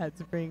 killer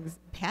pads brings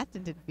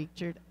patented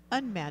featured,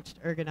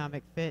 unmatched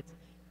ergonomic fit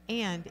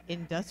and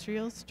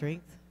industrial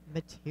strength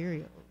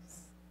materials.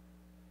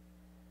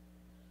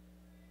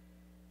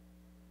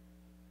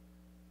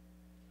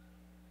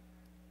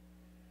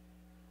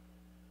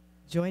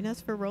 Join us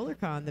for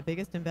RollerCon, the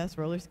biggest and best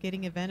roller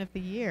skating event of the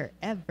year,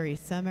 every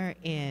summer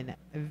in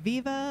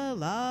Viva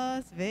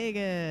Las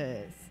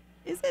Vegas.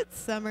 Is it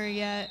summer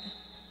yet?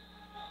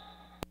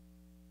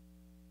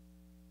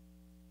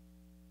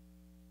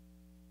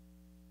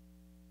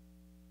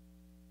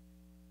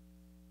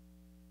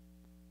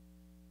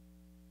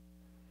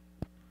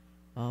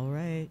 All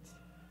right.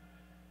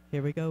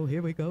 Here we go,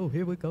 here we go,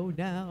 here we go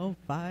now.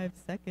 5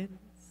 seconds.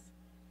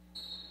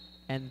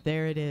 And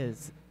there it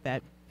is.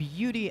 That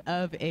beauty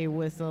of a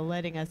whistle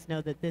letting us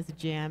know that this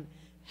jam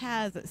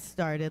has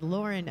started.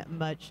 Lauren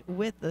Much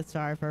with the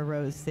star for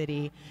Rose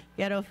City.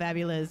 Ghetto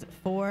Fabulous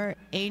for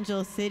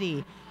Angel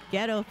City.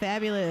 Ghetto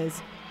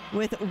Fabulous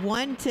with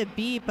one to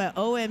beat, but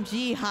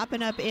OMG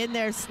hopping up in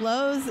there,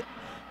 slows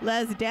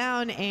Les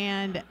down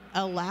and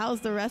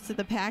allows the rest of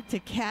the pack to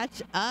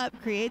catch up,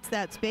 creates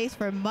that space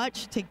for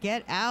Much to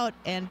get out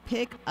and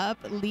pick up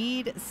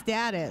lead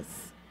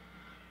status.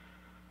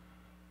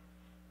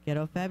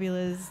 Ghetto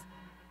Fabulous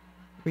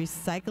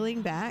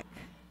recycling back.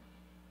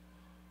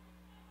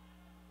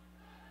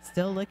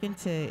 Still looking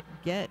to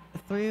get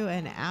through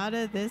and out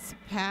of this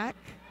pack.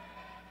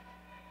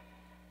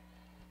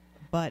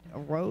 But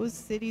Rose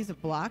City's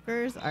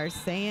blockers are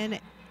saying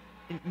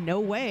no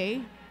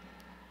way.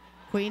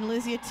 Queen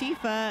Lizzie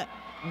Tifa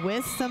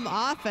with some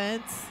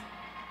offense.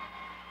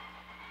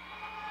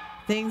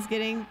 Things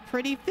getting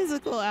pretty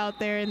physical out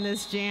there in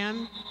this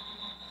jam.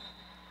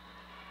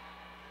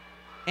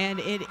 And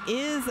it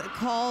is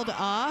called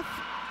off.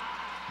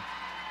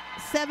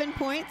 7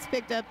 points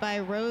picked up by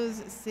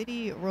Rose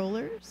City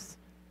Rollers.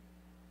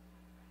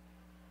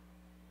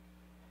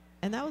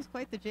 And that was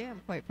quite the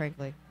jam, quite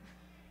frankly.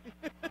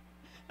 I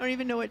don't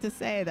even know what to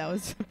say. That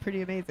was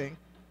pretty amazing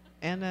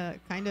and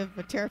kind of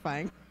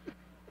terrifying.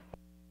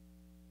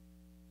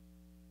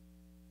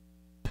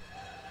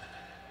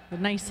 A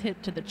nice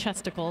hit to the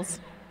chesticles.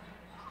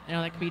 I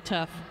know that could be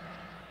tough.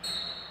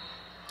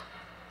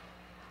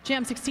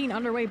 Jam 16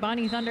 underway.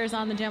 Bonnie Thunders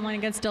on the jam line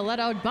against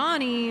Stiletto.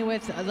 Bonnie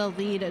with the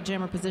lead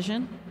jammer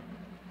position.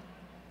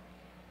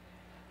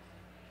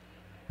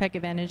 Peck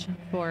advantage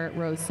for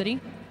Rose City.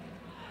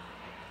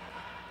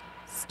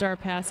 Star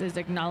pass is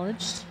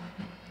acknowledged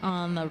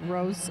on the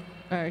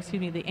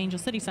the Angel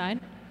City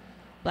side.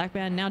 Black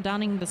band now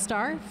donning the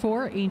star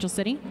for Angel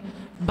City.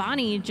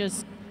 Bonnie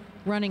just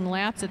running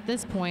laps at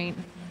this point.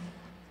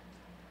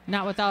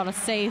 Not without a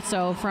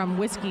say-so from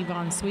Whiskey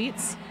Von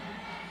Sweets.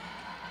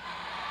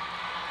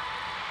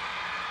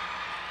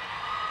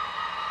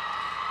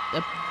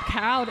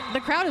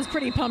 The crowd is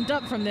pretty pumped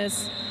up from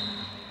this.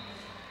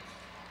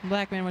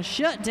 Black man was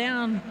shut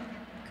down,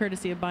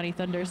 courtesy of Bonnie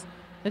Thunders.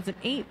 It's an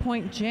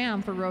 8-point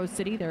jam for Rose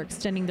City. They're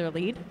extending their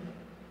lead.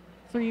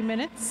 3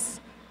 minutes,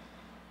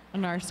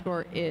 and our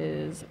score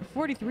is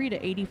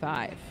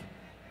 43-85.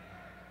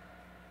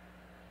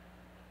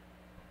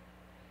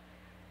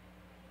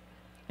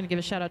 Gonna give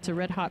a shout out to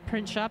Red Hot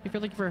Print Shop. If you're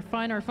looking for a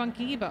fun or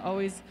funky, but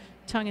always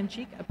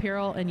tongue-in-cheek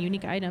apparel and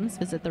unique items,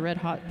 visit the Red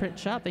Hot Print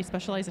Shop. They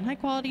specialize in high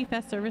quality,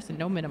 fast service, and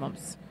no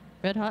minimums.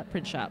 Red Hot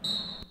Print Shop.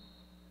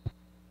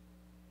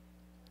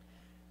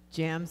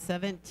 Jam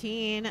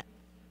 17,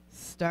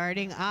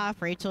 starting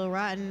off, Rachel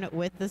Rotten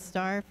with the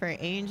star for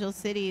Angel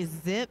City,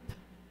 Zip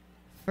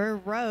for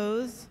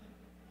Rose,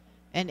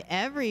 and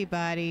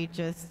everybody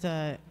just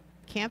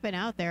camping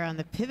out there on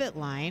the pivot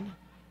line.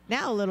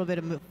 Now a little bit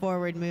of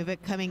forward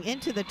movement coming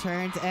into the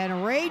turns,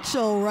 and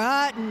Rachel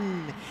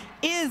Rotten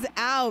is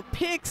out,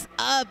 picks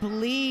up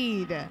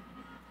lead.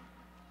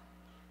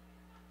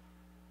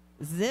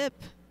 Zip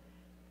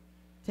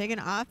taking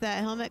off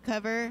that helmet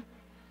cover.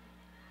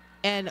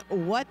 And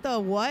what?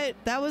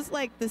 That was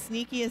like the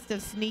sneakiest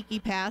of sneaky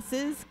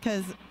passes,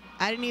 because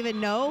I didn't even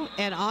know,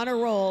 and on a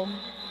roll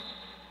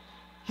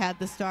had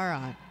the star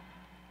on.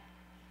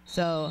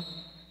 So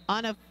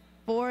on a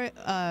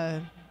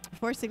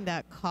forcing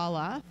that call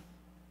off.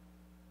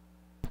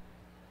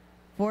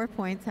 4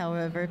 points,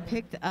 however,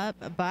 picked up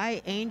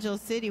by Angel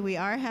City. We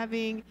are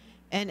having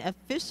an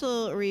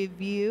official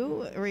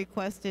review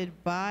requested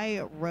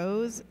by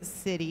Rose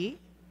City.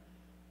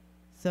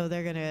 So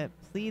they're going to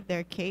plead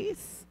their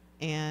case,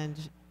 and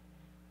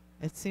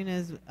as soon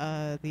as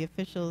the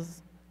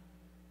officials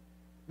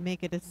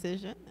make a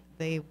decision,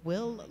 they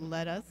will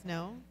let us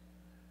know.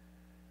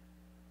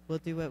 We'll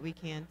do what we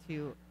can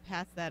to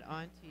pass that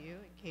on to you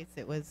in case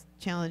it was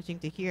challenging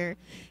to hear.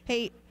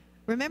 Hey,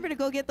 remember to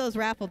go get those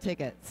raffle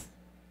tickets.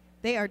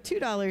 They are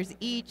 $2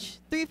 each,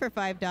 3 for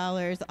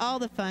 $5. All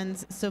the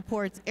funds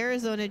supports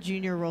Arizona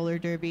Junior Roller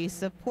Derby.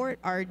 Support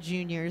our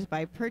juniors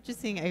by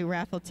purchasing a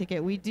raffle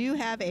ticket. We do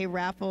have a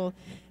raffle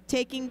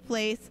taking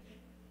place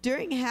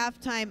during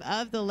halftime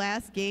of the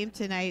last game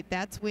tonight.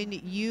 That's when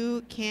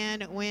you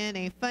can win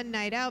a fun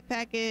night out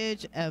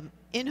package,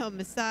 in-home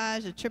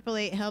massage, a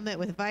 888 helmet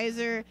with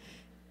visor,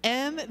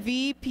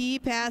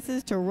 MVP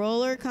passes to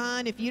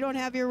RollerCon. If you don't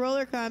have your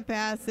RollerCon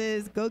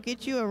passes, go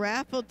get you a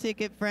raffle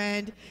ticket,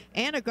 friend,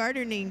 and a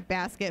gardening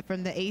basket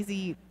from the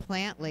AZ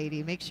plant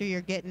lady. Make sure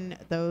you're getting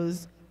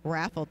those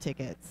raffle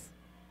tickets.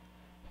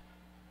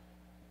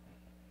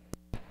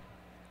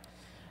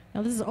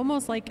 Now this is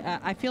almost like,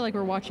 I feel like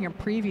we're watching a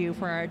preview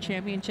for our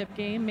championship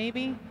game,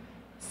 maybe.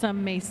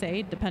 Some may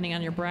say, depending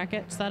on your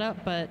bracket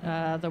setup, but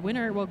the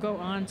winner will go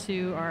on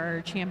to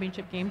our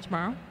championship game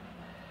tomorrow.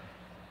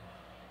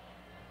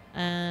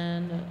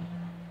 And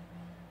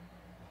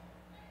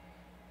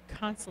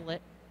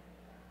Consulate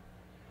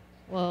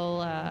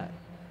will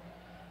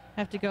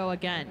have to go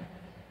again,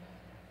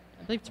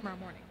 I believe tomorrow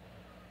morning.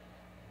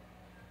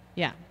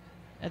 Yeah,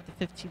 at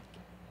the 15th.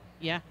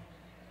 Yeah,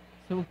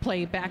 so we'll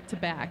play back to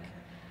back.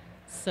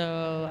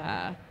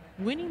 So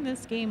winning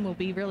this game will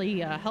be really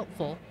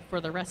helpful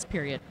for the rest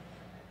period.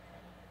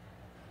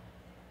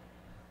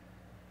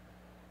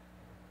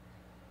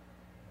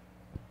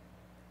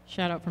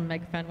 Shout out from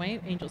Meg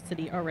Fenway, Angel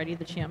City already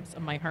the champs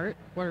of my heart.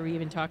 What are we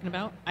even talking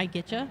about? I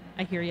get ya.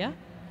 I hear ya.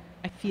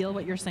 I feel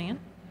what you're saying.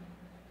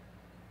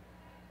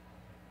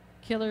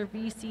 Killer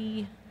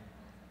VC,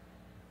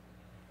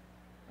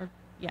 or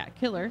yeah,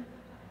 Killer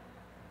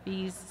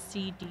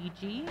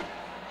BCDG.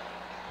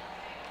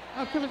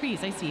 Oh, Killer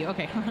Bees, I see.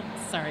 Okay,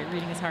 sorry,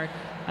 reading is hard.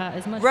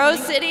 As much Rose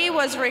City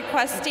was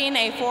requesting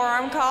a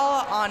forearm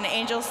call on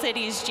Angel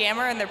City's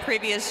jammer in the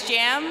previous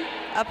jam.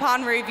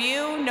 Upon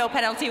review, no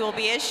penalty will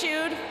be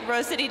issued.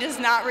 Rose City does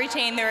not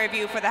retain their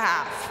review for the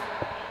half.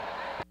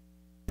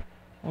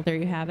 Well, there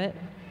you have it.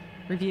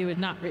 Review is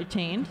not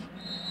retained.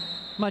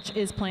 Much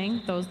is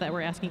playing, those that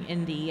were asking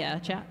in the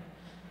chat.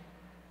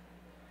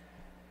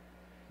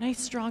 Nice,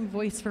 strong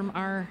voice from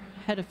our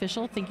head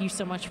official. Thank you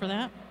so much for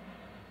that.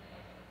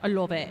 I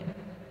love it.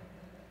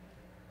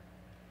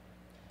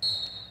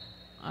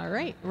 All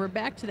right, we're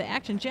back to the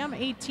action. Jam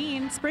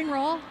 18, Spring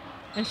Roll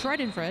and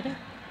Schreidenfred.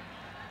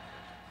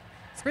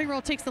 Spring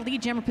Roll takes the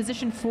lead jammer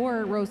position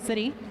for Rose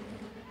City.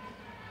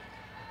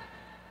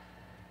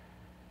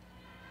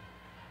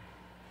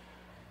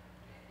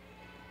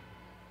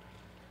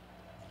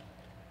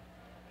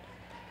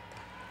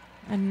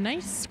 A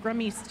nice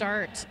scrummy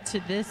start to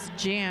this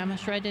jam.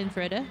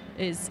 Schreidenfred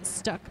is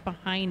stuck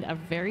behind a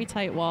very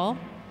tight wall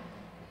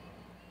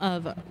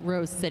of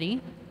Rose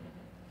City.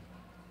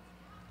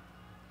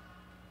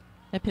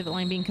 That pivot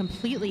line being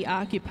completely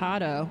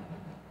occupado.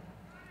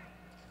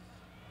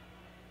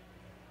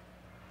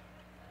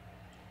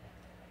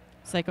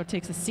 Psycho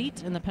takes a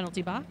seat in the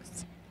penalty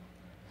box.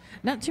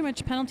 Not too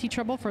much penalty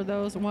trouble for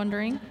those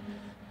wondering.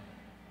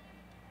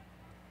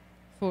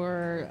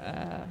 For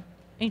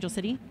Angel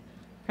City,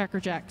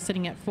 Crackerjack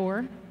sitting at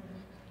 4.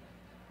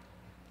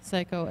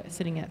 Psycho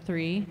sitting at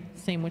 3.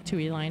 Same with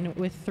Tui line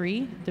with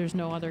 3. There's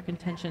no other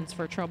contentions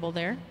for trouble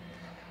there.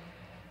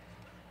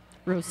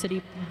 Rose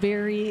City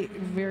very,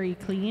 very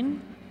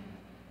clean.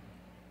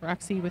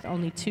 Roxy with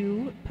only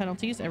 2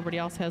 penalties. Everybody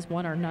else has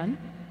 1 or none.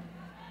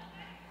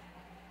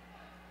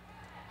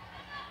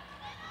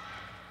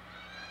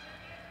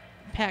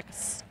 Pack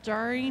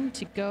starting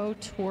to go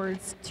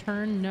towards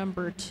turn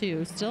number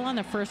 2. Still on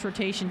the first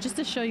rotation, just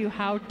to show you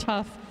how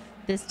tough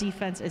this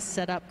defense is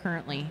set up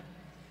currently.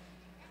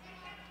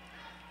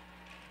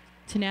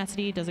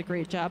 Tenacity does a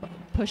great job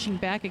pushing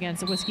back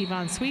against Whiskey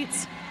Von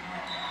Sweets.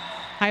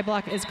 High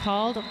block is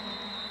called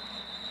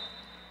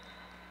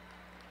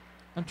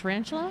a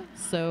tarantula,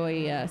 so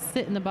a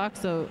sit in the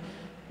box. So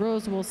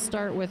Rose will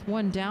start with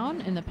 1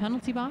 down in the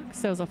penalty box.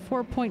 So it was a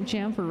 4-point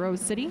jam for Rose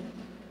City.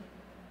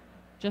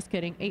 Just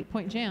kidding,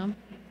 8-point jam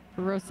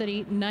for Rose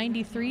City,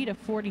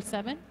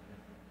 93-47.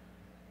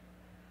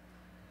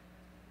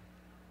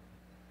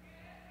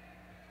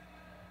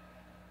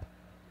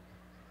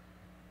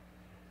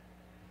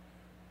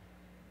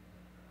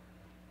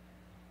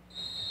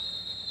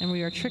 And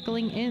we are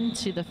trickling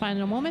into the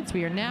final moments.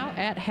 We are now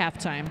at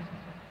halftime.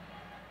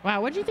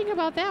 Wow, what did you think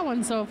about that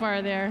one so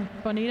far there,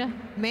 Bonita?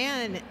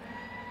 Man,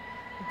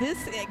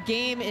 this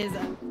game is...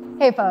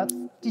 Hey folks,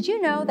 did you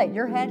know that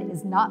your head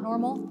is not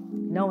normal?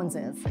 No one's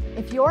is.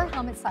 If your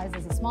helmet size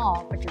is a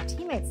small, but your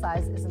teammate's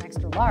size is an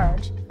extra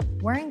large,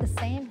 wearing the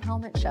same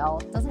helmet shell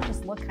doesn't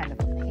just look kind of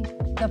funny.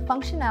 The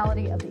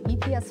functionality of the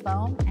EPS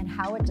foam and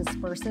how it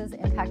disperses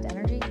impact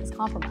energy is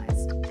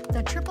compromised. The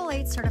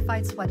 888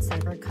 certified sweat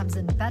saver comes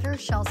in better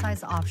shell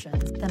size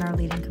options than our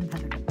leading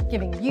competitor,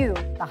 giving you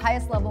the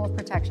highest level of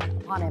protection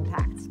upon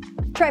impact.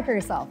 Try for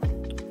yourself.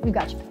 We've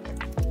got you.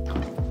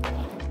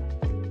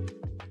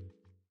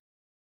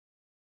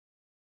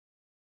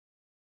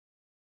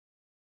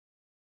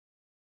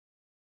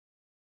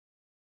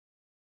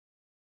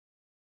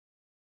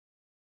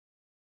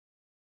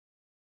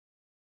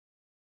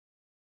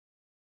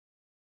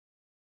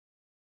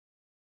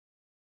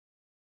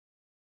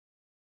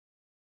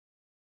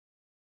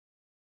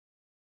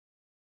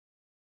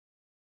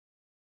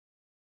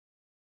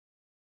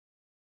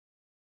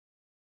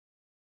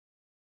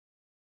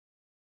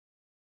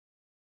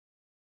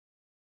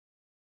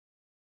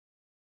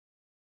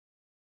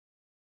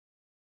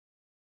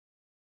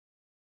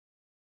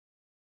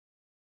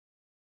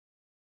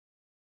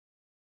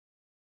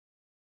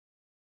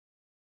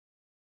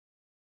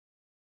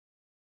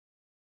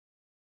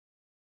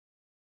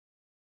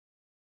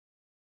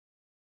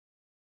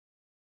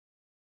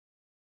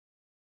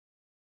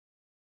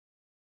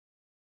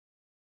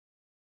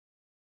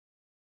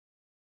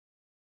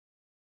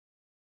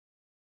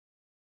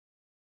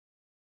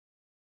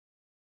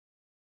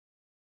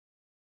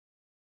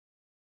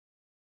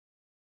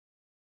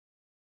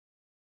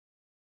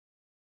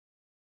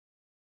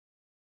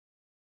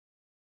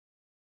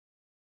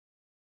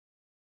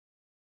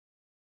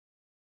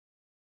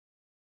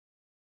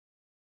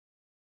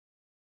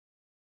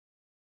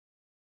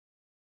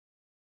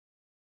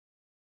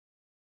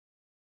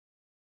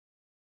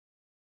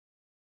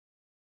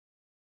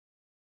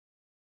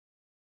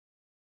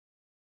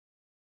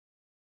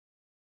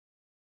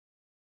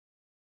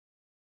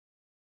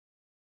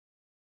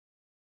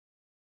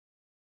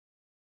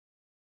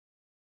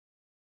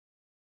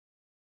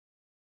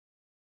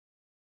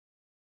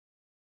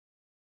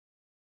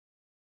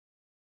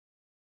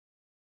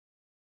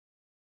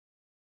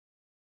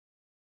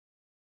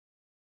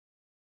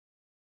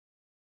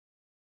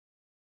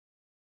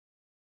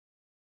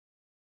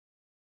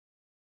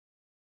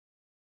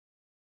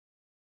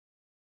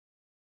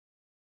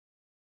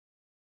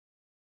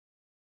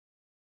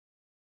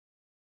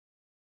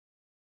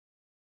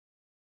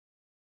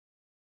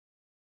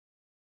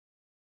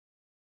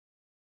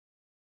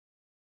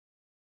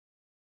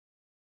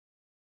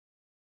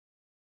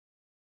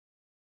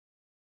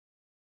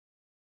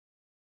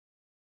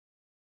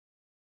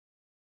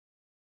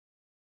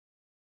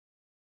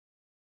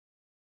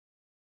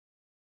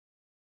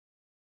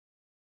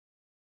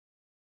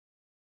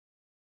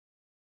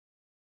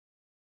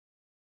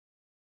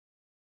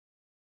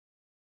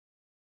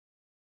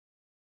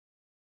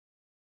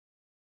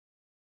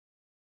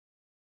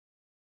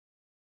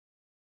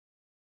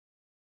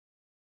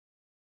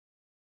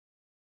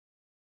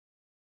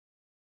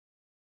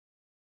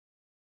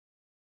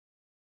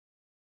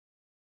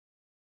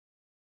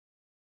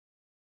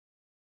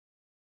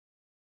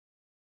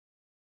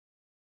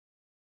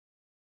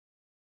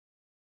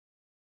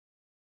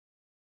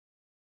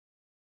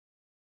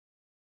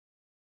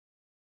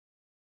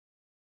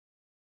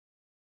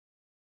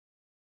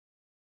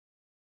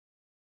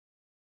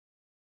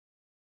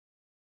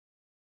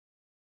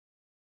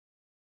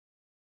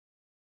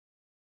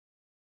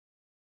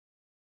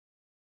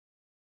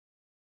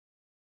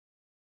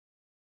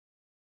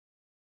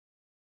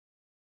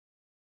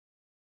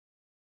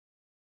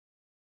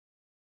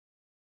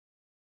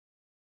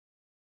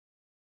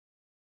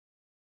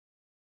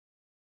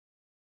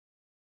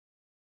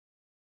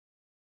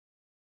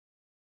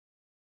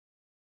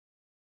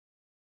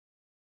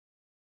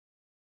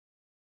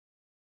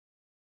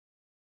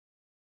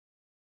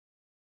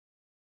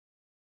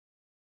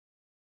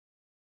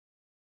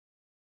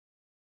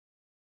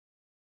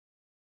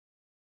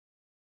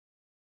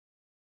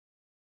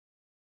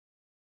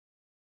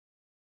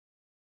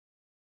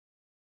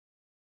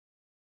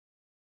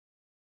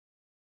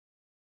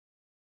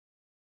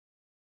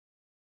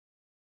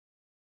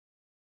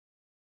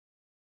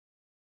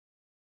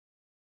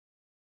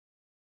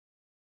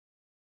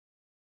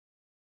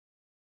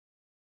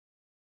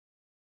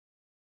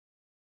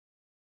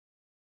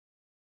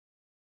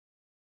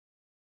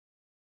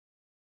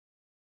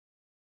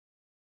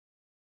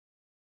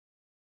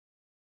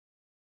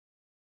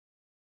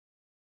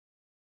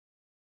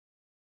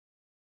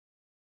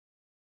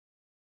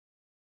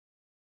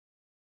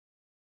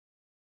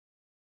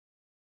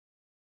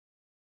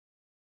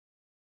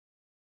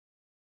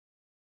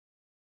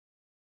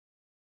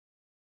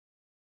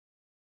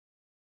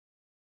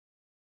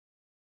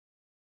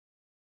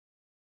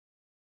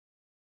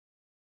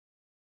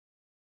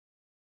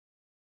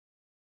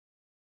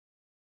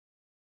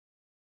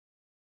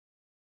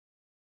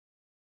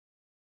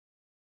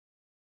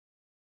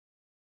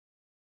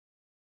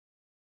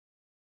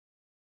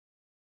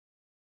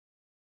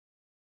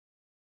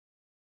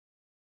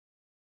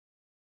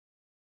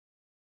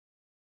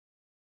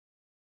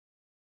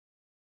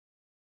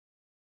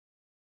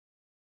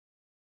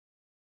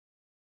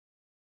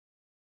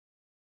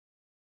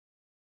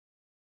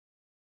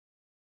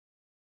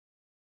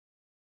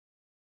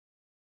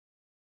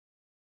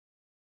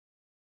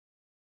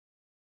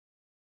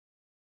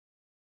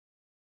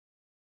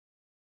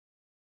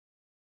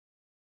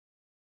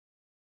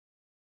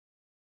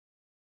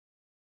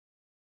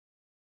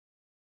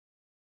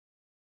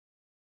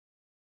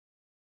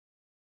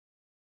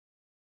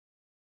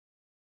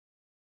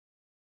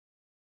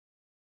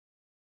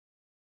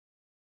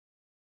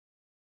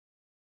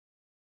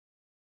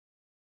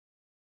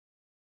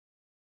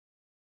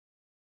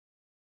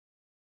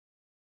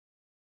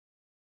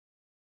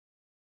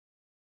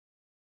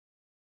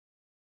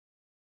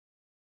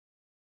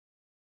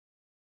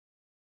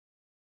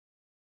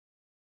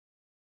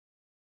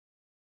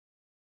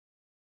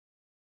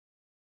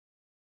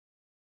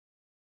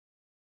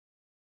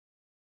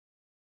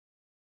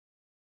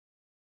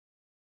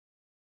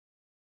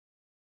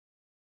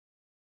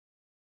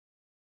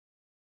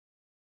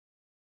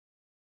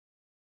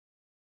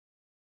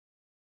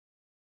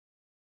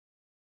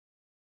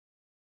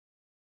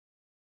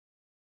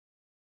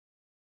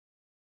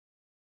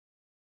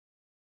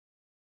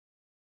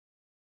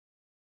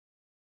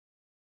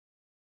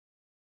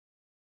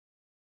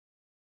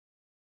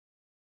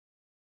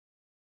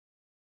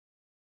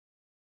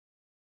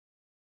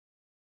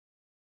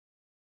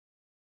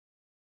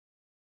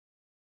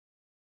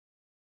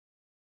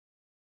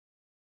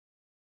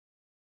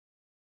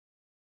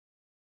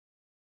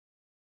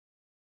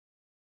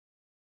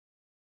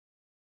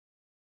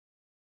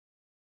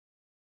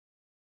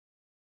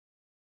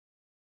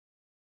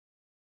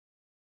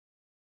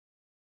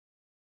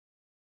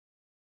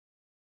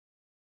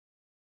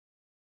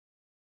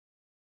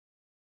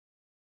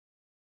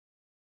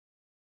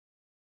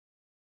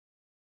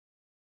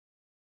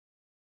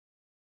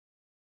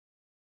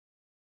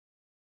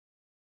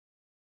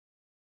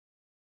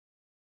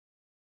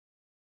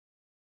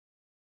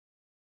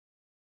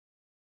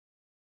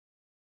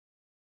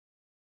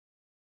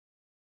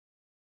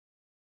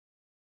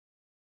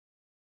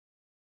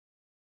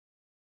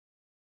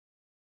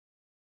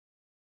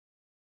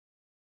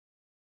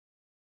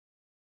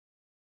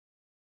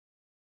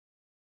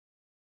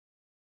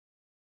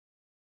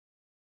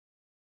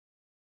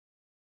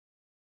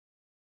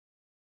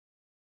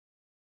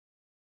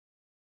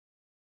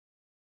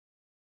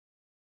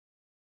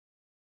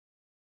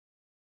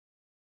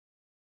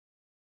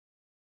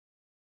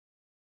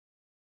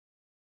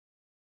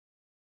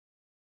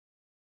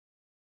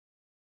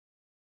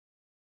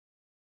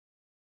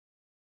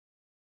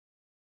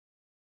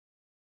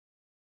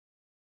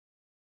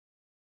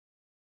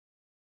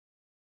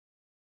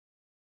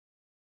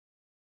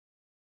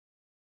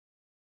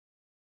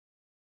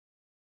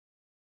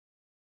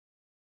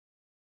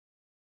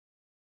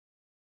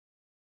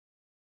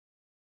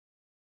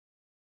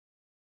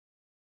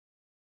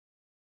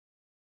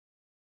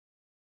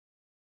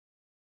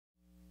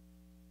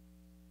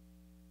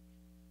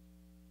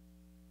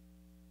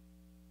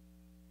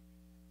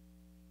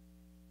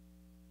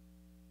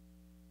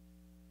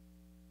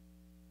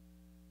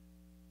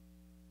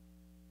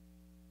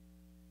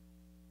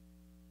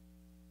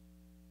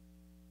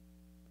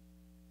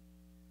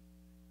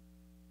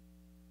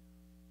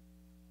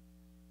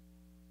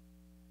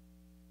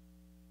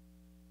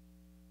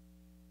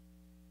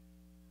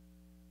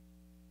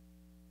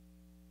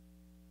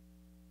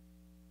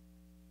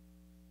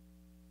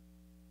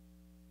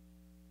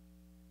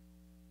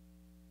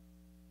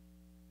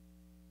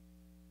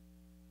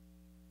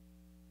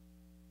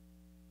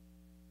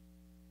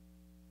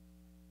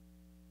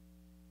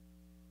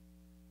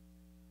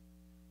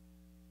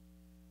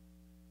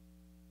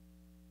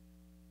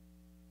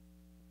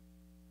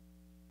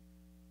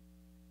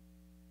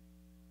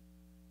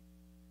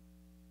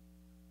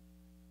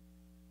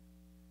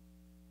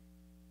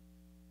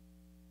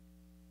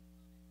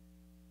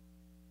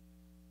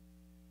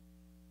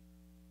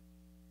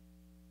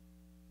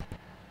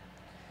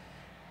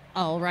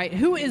 All right,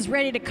 who is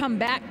ready to come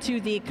back to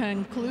the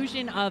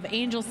conclusion of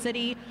Angel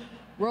City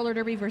Roller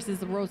Derby versus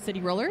the Rose City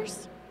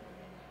Rollers?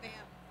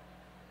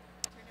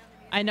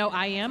 I know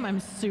I am. I'm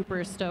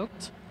super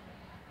stoked.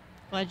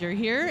 Glad you're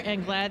here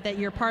and glad that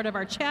you're part of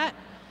our chat.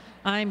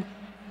 I'm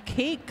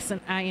Cakes,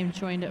 and I am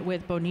joined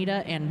with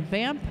Bonita and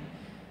Vamp.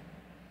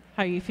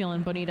 How are you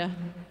feeling, Bonita?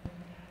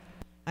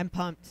 I'm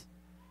pumped.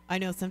 I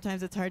know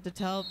sometimes it's hard to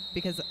tell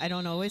because I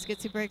don't always get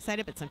super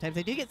excited, but sometimes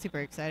I do get super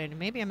excited, and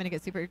maybe I'm going to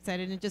get super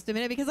excited in just a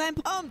minute because I'm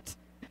pumped.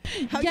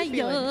 How you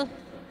feeling?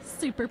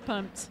 Super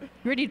pumped.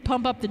 You ready to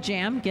pump up the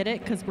jam? Get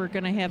it? Because we're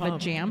going to have a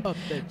jam. Up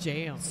the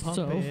jam. Pump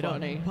So it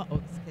funny. Up. Oh,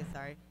 okay,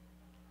 sorry.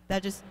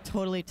 That just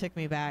totally took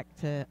me back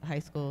to high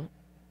school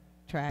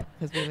track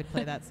because we would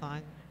play that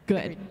song.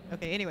 Good.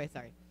 Okay, anyway,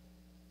 sorry.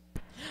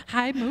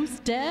 Hi, Moose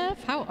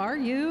Def. How are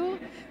you?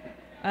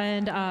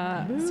 And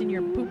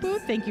Senior Poo Poo,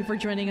 thank you for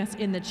joining us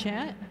in the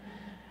chat.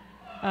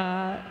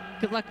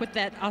 Good luck with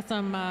that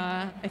awesome,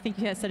 I think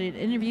you had said an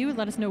interview.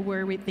 Let us know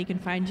where they can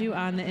find you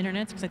on the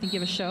internet because I think you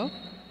have a show.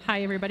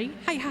 Hi, everybody.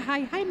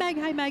 Hi, Meg.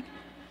 Hi, Meg.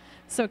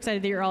 So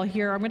excited that you're all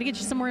here. I'm going to get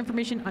you some more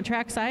information on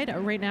trackside.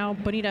 Right now,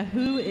 Bonita,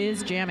 who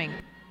is jamming?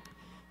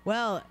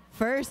 Well,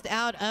 first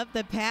out of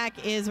the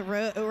pack is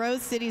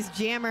Rose City's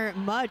jammer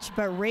Much,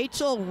 but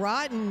Rachel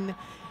Rotten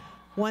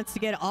wants to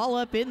get all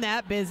up in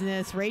that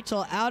business.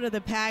 Rachel out of the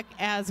pack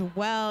as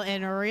well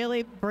and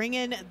really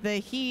bringing the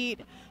heat.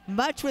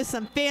 Much with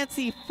some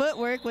fancy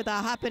footwork with a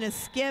hop and a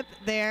skip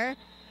there.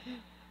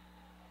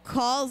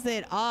 Calls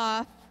it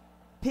off,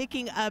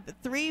 picking up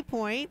 3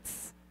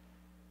 points,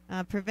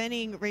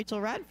 preventing Rachel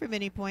Rotten from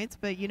any points.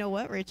 But you know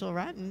what? Rachel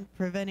Rotten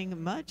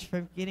preventing Much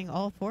from getting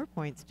all 4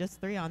 points.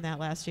 Just 3 on that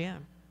last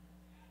jam.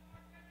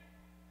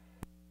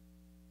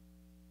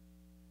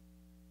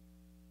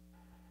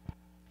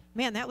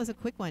 Man, that was a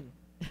quick one.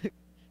 I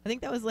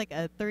think that was like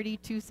a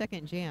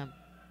 32-second jam.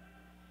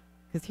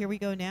 Because here we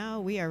go now.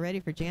 We are ready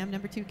for jam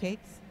number 2,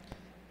 Cakes.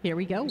 Here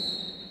we go.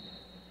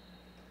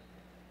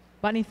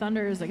 Bunny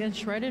Thunder is against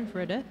Shredded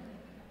for a bit.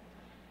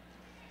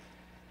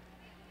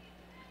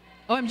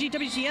 OMG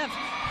WTF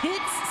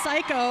hits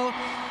Psycho.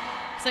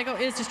 Psycho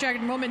is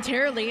distracted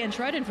momentarily, and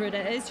Shredded for it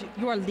is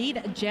your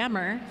lead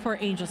jammer for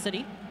Angel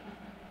City.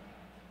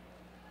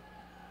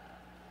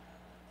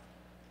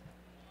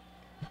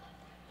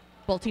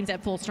 Both teams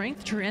at full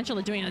strength.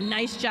 Tarantula doing a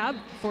nice job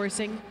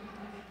forcing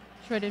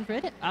Shredded for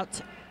it out.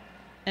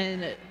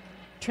 And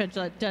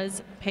Tarantula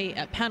does pay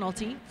a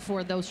penalty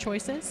for those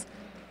choices.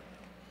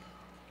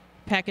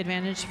 Pack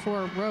advantage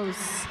for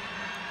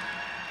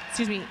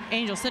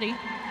Angel City.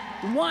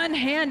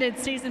 One-handed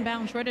stays in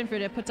bounds. Shredded for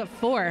it puts up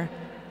 4.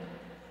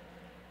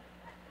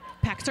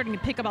 Pack starting to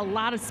pick up a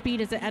lot of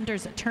speed as it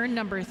enters turn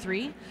number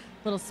 3.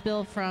 Little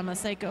spill from a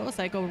Psycho.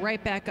 Psycho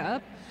right back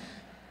up.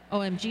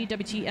 OMG,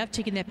 WTF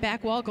taking that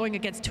back wall, going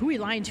against Tui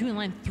Line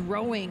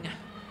throwing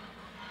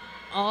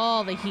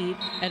all the heat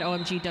at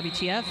OMG,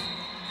 WTF.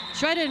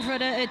 Shredded for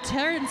it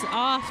turns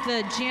off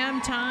the jam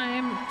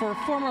time for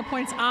 4 more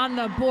points on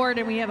the board,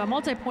 and we have a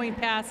multi-point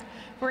pass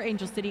for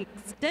Angel City,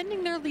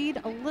 extending their lead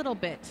a little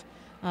bit.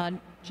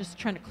 Just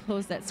trying to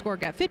close that score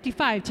gap,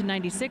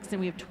 55-96,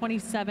 and we have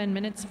 27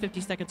 minutes, 50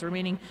 seconds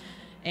remaining,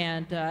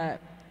 and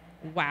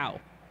wow.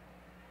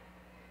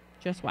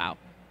 Just wow.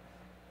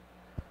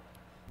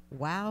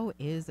 Wow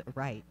is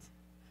right.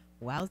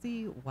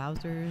 Wowzy,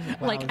 wowzers,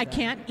 wowza. Like, I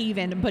can't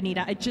even,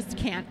 Bonita. I just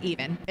can't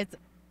even. It's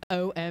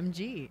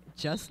OMG,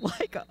 just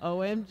like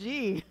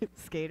OMG,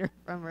 skater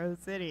from Rose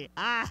City.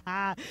 All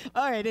right,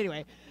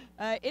 anyway.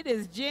 It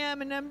is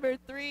jam number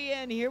 3,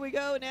 and here we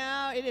go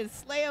now. It is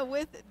Slaya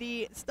with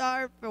the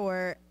star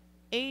for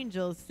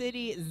Angel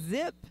City.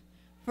 Zip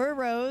for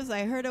Rose.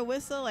 I heard a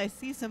whistle. I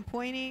see some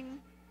pointing.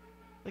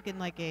 Looking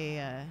like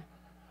a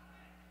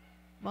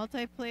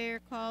multiplayer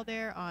call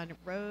there on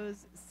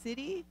Rose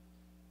City.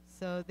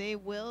 So they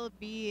will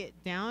be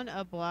down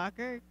a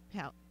blocker.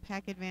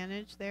 Pack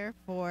advantage there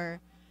for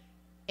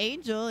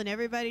Angel, and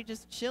everybody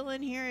just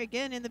chilling here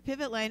again in the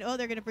pivot line. Oh,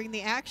 they're going to bring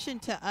the action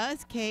to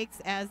us,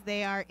 Cakes, as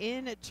they are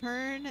in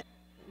turn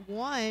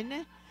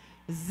 1.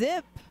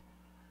 Zip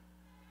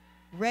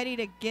ready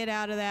to get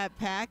out of that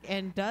pack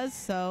and does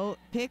so,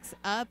 picks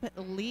up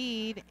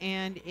lead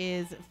and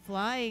is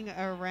flying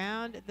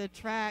around the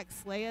track.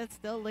 Slaya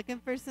still looking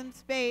for some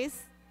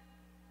space.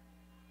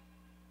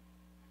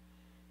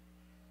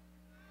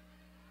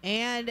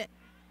 And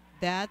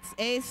that's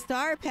a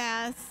star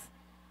pass.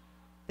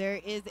 There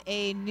is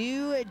a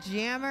new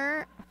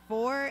jammer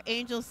for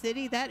Angel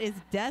City. That is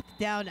Death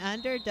Down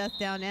Under. Death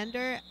Down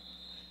Under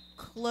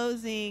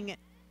closing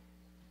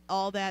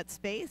all that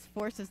space,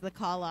 forces the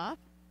call off.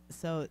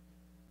 So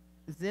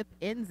Zip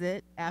ends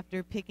it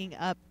after picking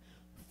up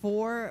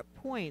 4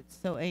 points.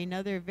 So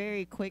another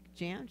very quick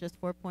jam, just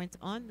 4 points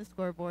on the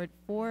scoreboard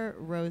for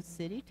Rose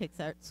City. Takes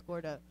our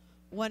score to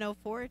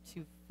 104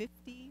 to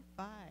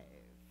 55.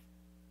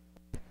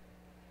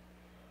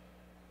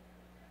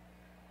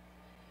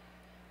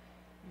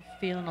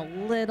 Feeling a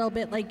little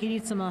bit like you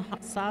need some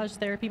massage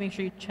therapy, make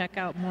sure you check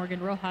out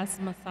Morgan Rojas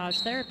Massage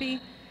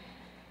Therapy.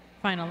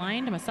 Fine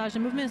aligned massage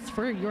and movements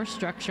for your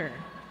structure.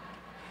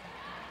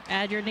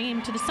 add your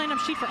name to the sign-up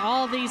sheet for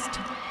all of these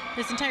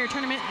this entire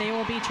tournament. They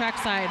will be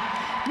trackside.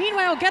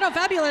 Meanwhile, Ghetto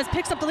Fabulous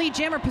picks up the lead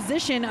jammer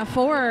position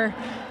for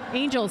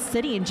Angel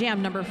City in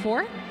jam number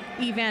 4.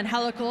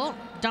 Evangelical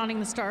donning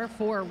the star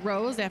for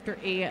Rose after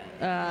a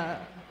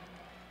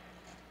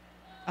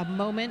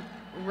moment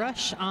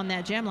rush on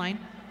that jam line.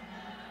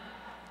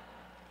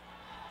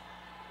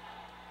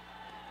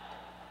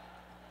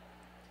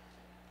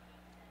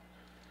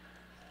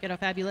 Ghetto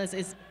Fabulous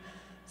is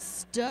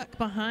stuck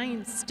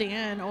behind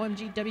Stan,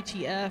 OMG,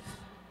 WTF,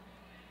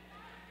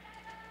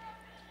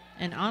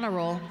 and on a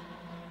roll.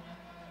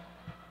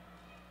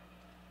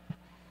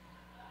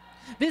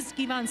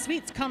 Visky Von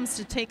Sweets comes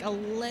to take a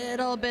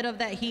little bit of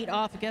that heat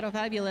off Ghetto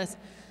Fabulous.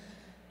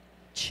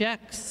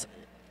 Checks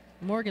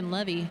Morgan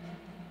Levy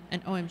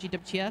and OMG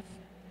WTF.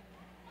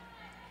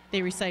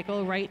 They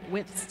recycle right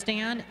with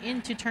Stan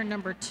into turn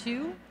number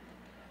 2.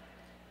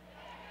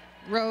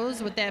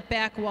 Rose with that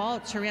back wall,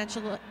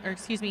 Tarantula, or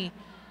excuse me,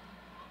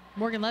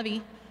 Morgan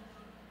Levy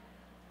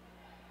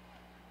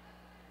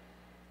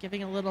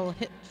giving a little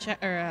hit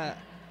or a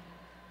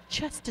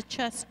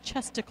chest-to-chest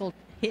chesticle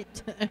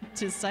hit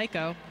to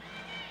Psycho.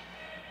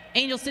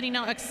 Angel City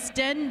now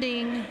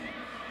extending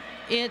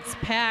its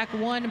pack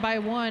one by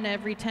one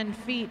every 10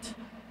 feet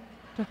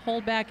to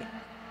hold back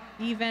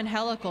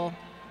Evangelical.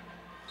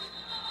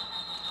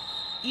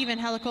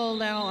 Evangelical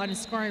now on a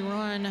scoring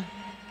run.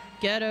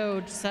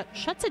 Ghetto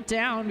shuts it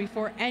down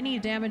before any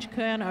damage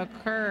can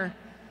occur.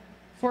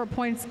 4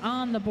 points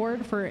on the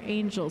board for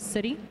Angel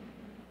City.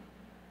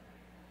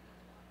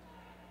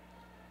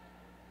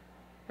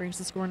 Brings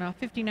the score now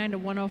 59 to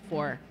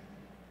 104.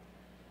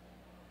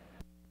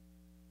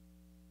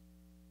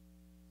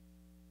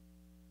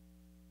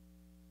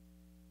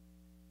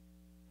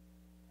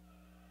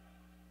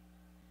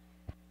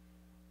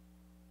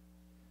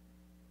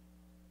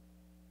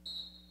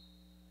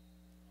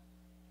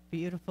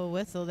 Beautiful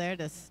whistle there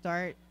to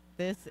start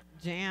this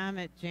jam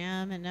at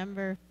jam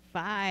number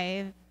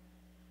 5.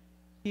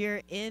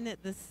 Here in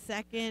the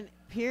second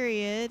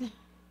period,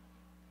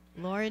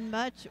 Lauren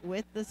Much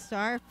with the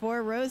star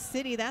for Rose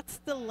City. That's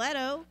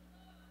Stiletto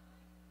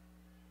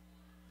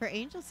for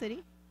Angel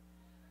City.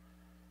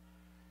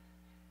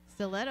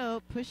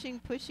 Stiletto pushing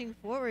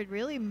forward,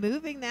 really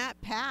moving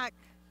that pack,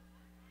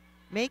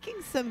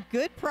 making some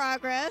good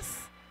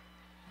progress,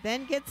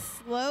 then gets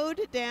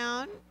slowed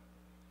down.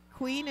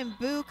 Queen and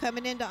Boo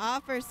coming in to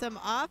offer some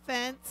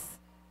offense.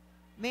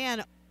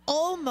 Man,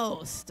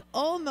 almost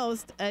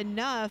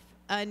enough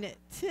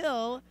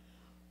until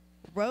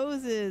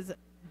Rose's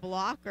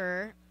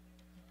blocker,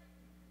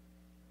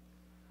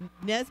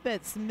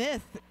 Nesbitt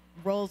Smith,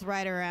 rolls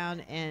right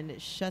around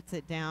and shuts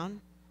it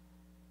down.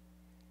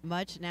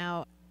 Much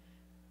now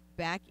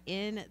back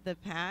in the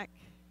pack,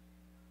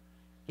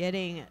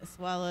 getting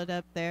swallowed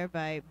up there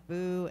by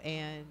Boo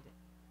and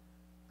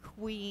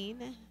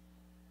Queen.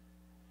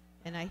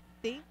 And I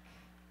think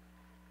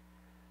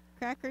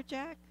Cracker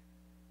Jack,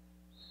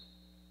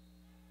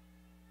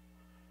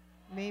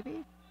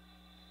 maybe.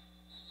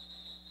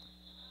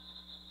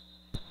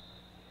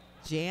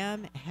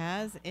 Jam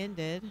has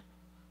ended.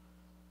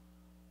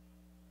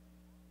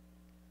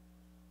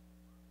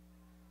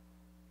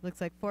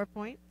 Looks like 4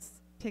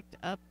 points picked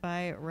up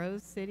by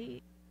Rose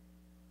City.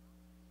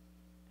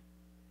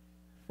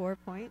 4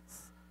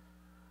 points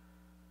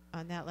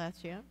on that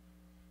last jam.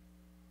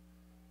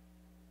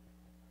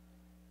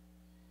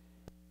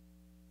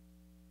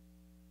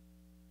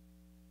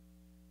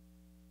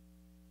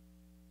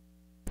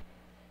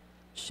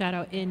 Shout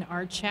out in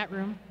our chat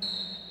room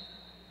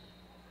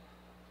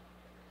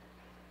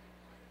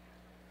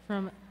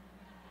from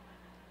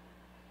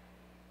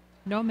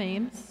No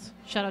Mames.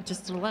 Shout out to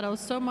Stiletto.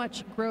 So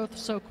much growth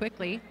so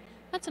quickly.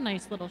 That's a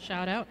nice little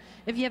shout out.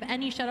 If you have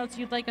any shout outs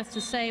you'd like us to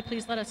say,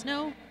 please let us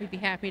know. We'd be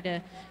happy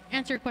to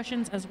answer your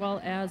questions as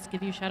well as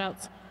give you shout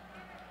outs.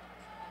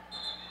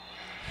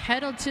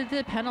 Headed to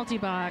the penalty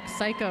box.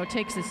 Psycho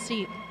takes his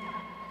seat.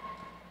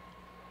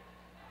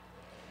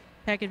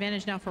 Pack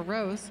advantage now for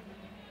Rose.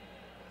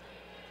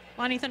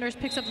 Bonnie Thunders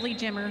picks up the lead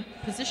jammer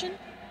position.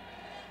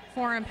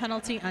 Forearm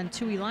penalty on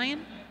Tui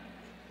Lion.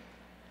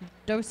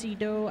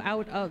 Do-si-do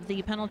out of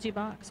the penalty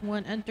box.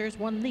 One enters,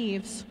 one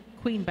leaves.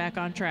 Queen back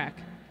on track.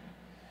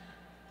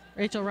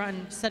 Rachel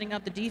Rotten setting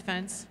up the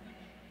defense.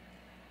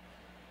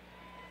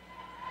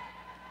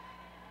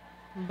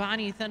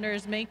 Bonnie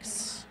Thunders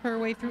makes her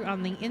way through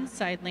on the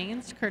inside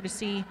lanes,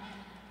 courtesy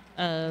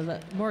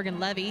of Morgan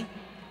Levy,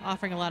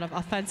 offering a lot of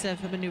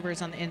offensive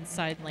maneuvers on the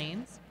inside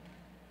lanes.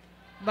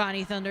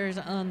 Bonnie Thunders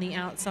on the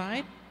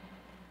outside.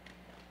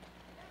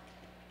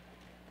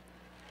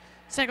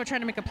 Psycho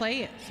trying to make a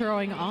play,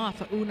 throwing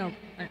off Uno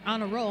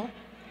on a roll.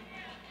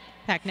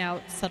 Pack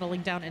now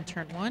settling down in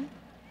turn 1.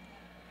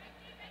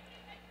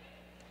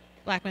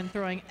 Blackman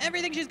throwing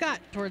everything she's got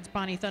towards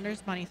Bonnie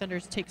Thunders. Bonnie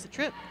Thunders takes a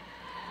trip.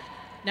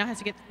 Now has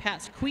to get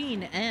past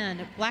Queen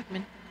and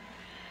Blackman.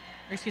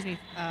 Or excuse me,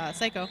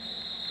 Psycho.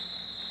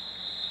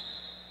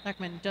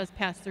 Blackman does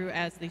pass through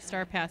as the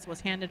star pass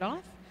was handed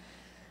off.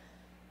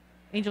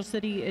 Angel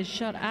City is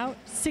shut out.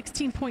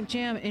 16-point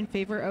jam in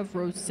favor of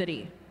Rose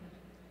City.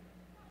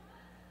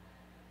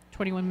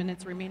 21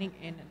 minutes remaining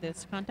in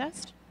this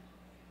contest.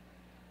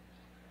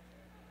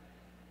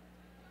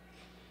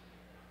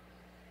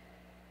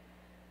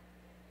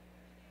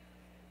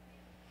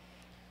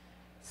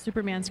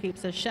 Supermanscape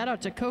says, shout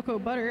out to Cocoa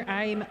Butter.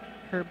 I'm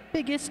her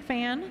biggest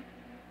fan.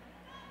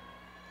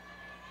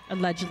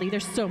 Allegedly,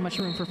 there's so much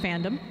room for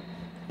fandom.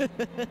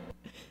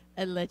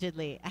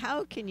 Allegedly.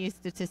 How can you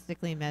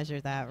statistically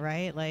measure that,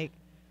 right? Like,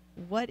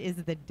 what is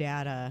the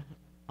data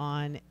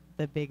on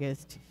the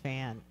biggest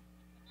fan?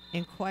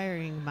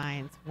 Inquiring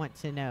minds want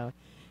to know.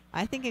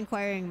 I think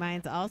inquiring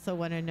minds also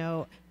want to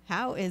know,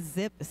 how is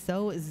Zip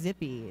so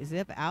zippy?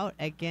 Zip out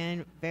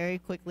again very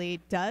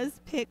quickly.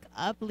 Does pick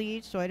up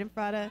lead.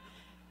 Freudenfrada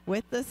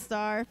with the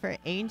star for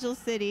Angel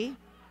City.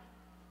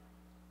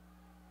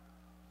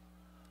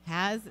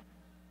 Has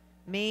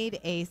made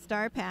a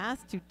star pass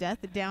to Death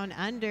Down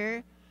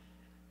Under.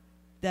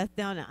 Death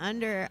Down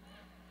Under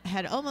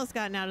had almost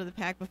gotten out of the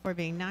pack before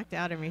being knocked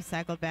out and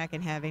recycled back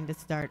and having to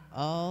start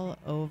all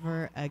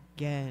over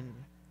again.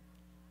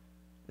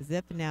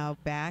 Zip now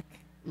back,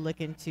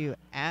 looking to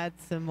add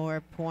some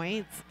more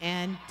points,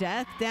 and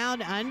Death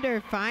Down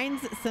Under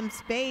finds some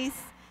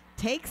space,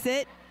 takes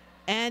it,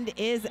 and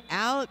is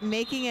out,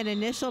 making an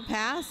initial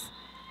pass,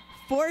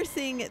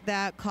 forcing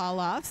that call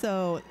off.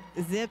 So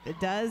Zip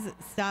does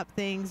stop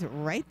things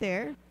right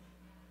there.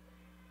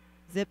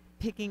 Zip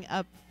picking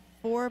up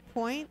 4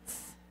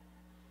 points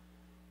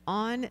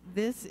on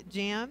this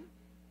jam.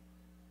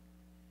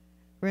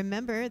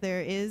 Remember,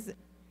 there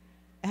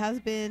has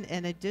been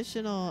an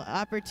additional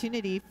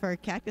opportunity for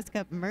Cactus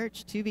Cup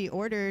merch to be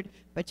ordered,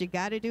 but you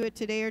got to do it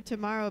today or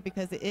tomorrow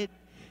because it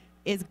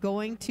is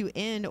going to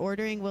end.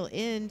 Ordering will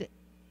end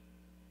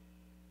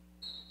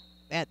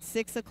at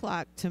 6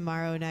 o'clock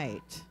tomorrow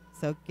night.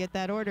 So get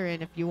that order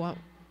in if you want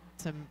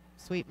some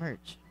sweet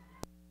merch.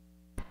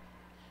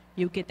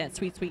 You get that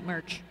sweet, sweet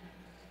merch.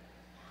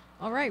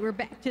 All right, we're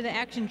back to the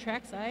action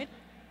trackside.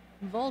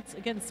 Volts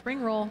against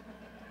Spring Roll.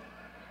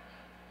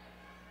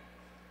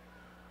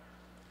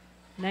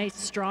 Nice,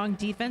 strong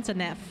defense in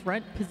that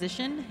front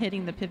position,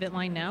 hitting the pivot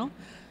line now.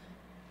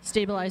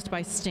 Stabilized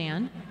by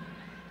Stan.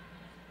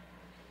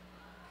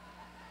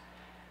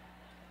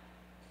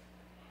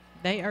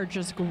 They are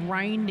just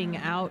grinding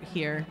out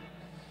here.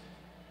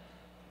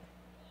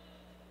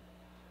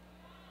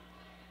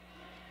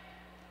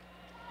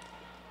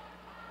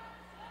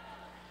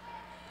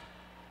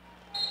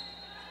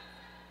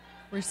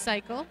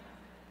 Recycle.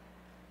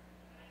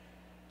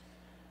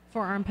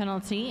 Forearm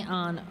penalty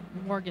on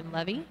Morgan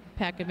Levy.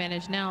 Pack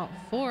advantage now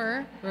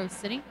for Rose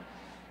City.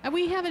 And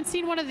we haven't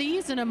seen one of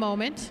these in a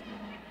moment.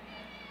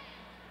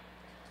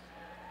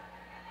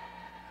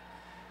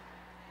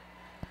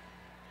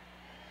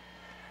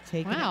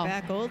 Taking it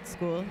back old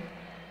school.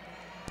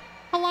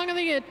 How long are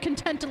they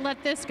content to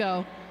let this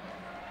go?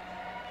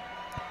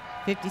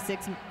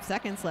 56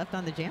 seconds left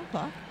on the jam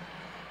clock.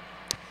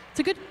 It's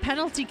a good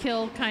penalty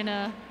kill kind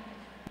of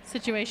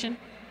situation.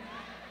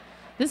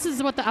 This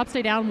is what the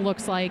upside down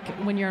looks like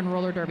when you're in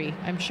roller derby,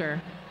 I'm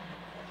sure.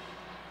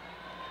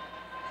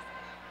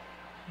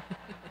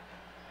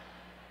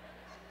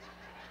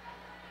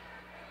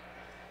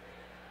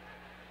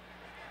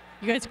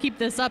 You guys keep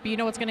this up, you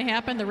know what's going to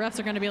happen? The refs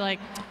are going to be like,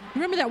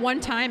 remember that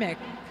one time at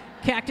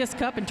Cactus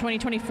Cup in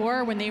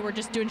 2024 when they were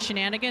just doing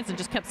shenanigans and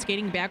just kept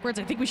skating backwards?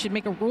 I think we should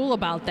make a rule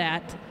about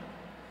that.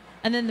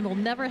 And then we'll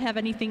never have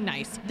anything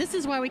nice. This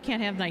is why we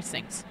can't have nice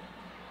things.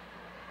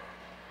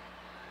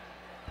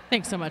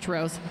 Thanks so much,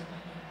 Rose.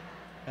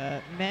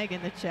 Meg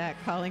in the chat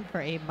calling for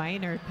a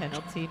minor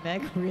penalty.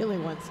 Meg really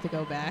wants to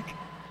go back.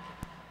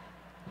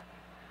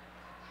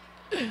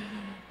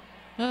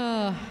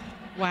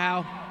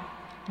 Wow.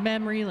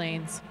 Memory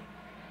lanes.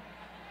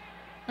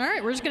 All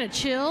right, we're just gonna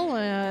chill.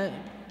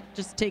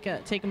 Just take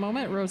a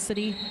moment. Rose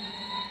City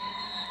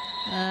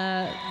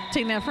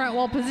taking that front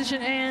wall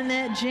position, and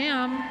that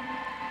jam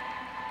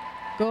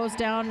goes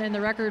down in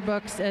the record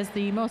books as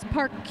the most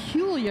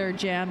peculiar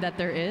jam that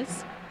there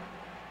is.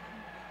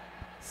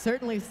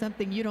 Certainly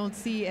something you don't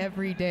see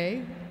every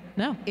day.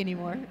 No.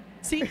 Anymore.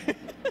 See,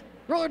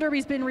 roller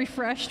derby's been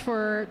refreshed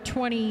for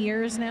 20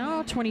 years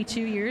now,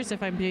 22 years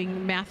if I'm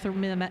being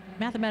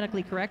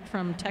mathematically correct,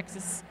 from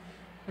Texas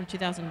from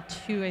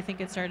 2002. I think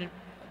it started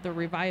the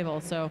revival.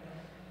 So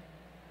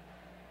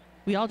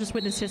we all just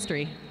witnessed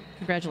history.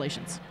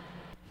 Congratulations.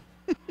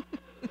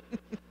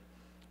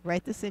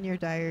 Write this in your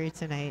diary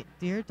tonight.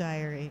 Dear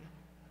diary,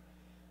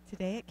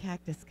 today at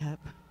Cactus Cup,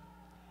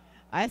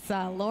 I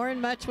saw Lauren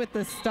Much with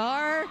the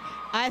star,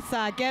 I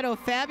saw Ghetto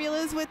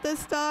Fabulous with the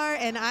star,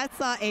 and I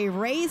saw a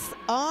race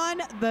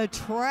on the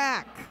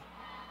track.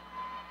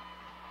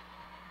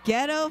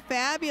 Ghetto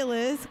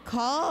Fabulous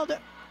called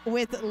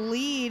with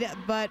lead,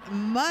 but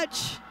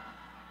Much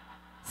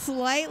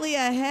slightly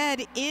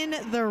ahead in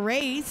the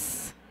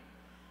race.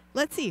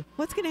 Let's see,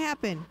 what's gonna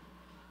happen?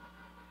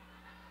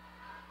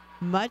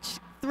 Much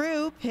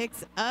through,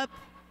 picks up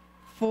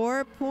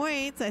 4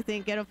 points. I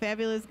think Ghetto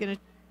Fabulous is gonna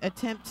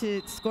attempt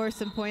to score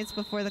some points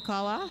before the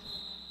call off.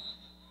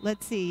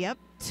 Let's see. Yep,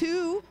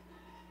 2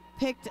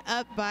 picked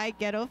up by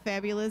Ghetto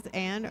Fabulous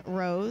and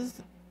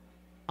Rose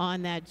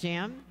on that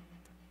jam.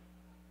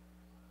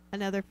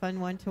 Another fun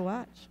one to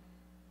watch.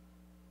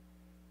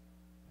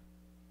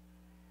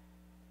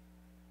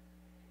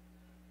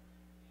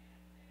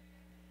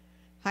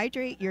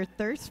 Hydrate your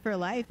thirst for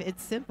life.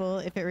 It's simple.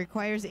 If it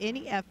requires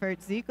any effort,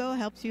 Zico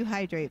helps you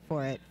hydrate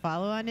for it.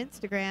 Follow on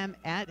Instagram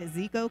at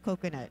Zico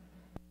Coconut.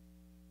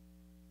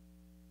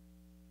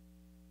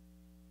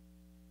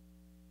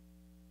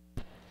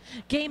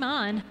 Game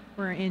on.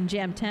 We're in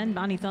Jam 10.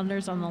 Bonnie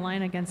Thunder's on the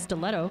line against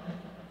Stiletto.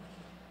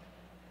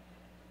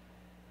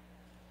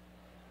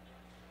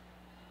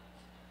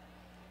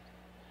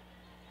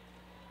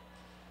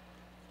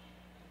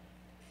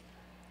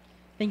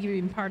 Thank you for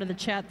being part of the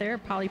chat there.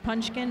 Polly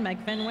Punchkin, Meg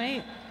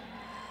Fenway,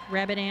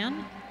 Rabbit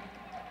Ann.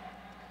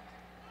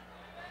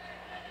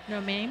 No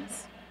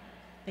names.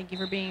 Thank you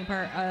for being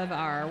part of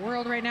our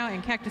world right now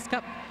in Cactus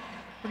Cup.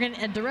 We're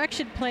getting a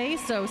direction play,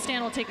 so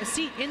Stan will take a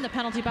seat in the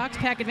penalty box.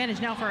 Pack advantage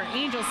now for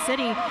Angel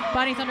City.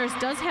 Bonnie Thunders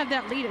does have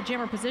that lead at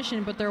jammer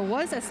position, but there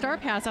was a star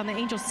pass on the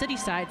Angel City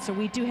side, so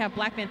we do have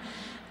Blackman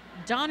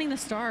donning the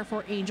star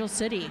for Angel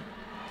City.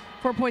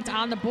 4 points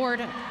on the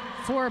board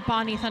for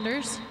Bonnie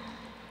Thunders.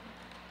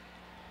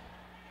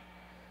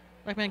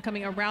 Blackman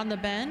coming around the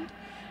bend.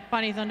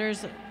 Bonnie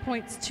Thunders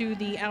points to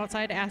the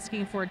outside,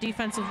 asking for a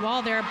defensive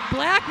wall there.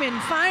 Blackman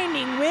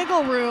finding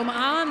wiggle room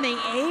on the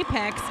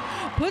apex.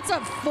 Puts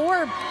up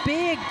 4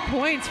 big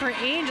points for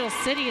Angel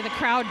City. The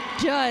crowd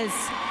does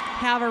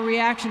have a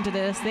reaction to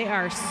this. They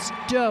are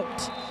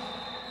stoked.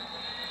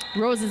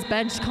 Rose's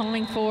bench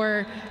calling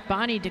for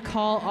Bonnie to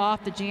call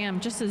off the jam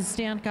just as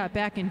Stan got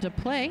back into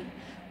play.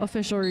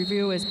 Official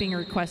review is being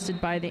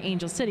requested by the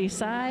Angel City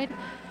side.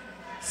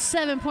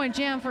 7-point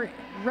jam for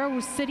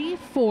Rose City,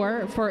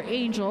 4 for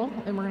Angel,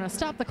 and we're going to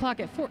stop the clock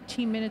at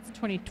 14 minutes,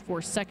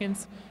 24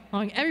 seconds,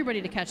 allowing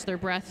everybody to catch their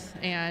breath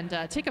and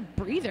take a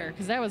breather,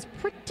 because that was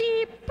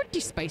pretty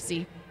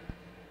spicy.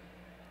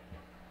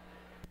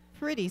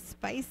 Pretty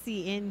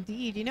spicy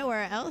indeed. You know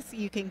where else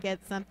you can get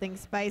something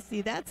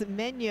spicy? That's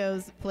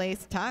Meño's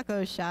Place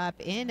Taco Shop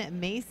in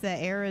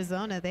Mesa,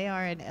 Arizona. They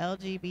are an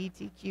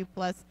LGBTQ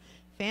plus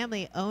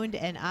family-owned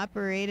and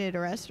operated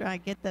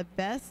restaurant. Get the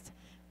best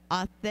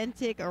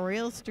authentic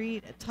real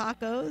street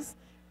tacos.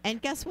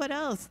 And guess what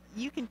else?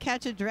 You can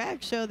catch a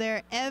drag show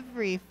there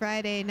every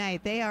Friday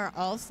night. They are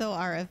also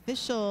our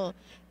official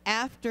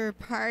after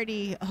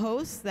party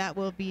hosts. That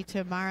will be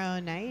tomorrow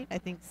night, I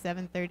think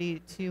 7:30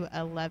 to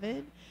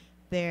 11.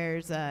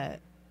 There's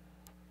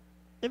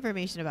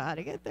information about how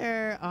to get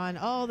there on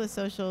all the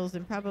socials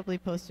and probably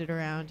posted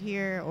around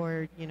here,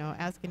 or, you know,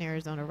 ask an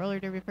Arizona roller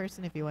derby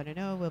person if you want to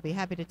know. We'll be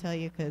happy to tell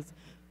you, because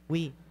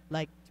we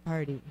like to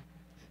party.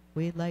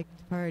 We'd like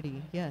to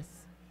party, yes.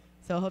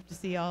 So hope to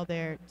see you all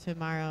there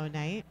tomorrow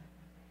night.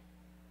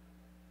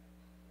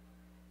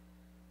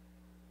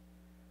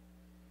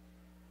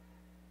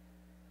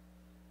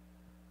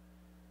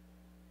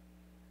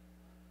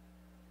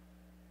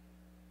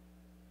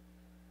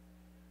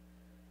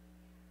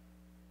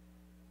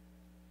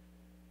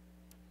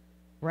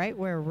 Right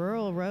where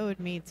Rural Road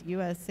meets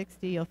US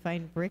 60, you'll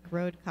find Brick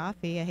Road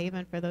Coffee, a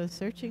haven for those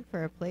searching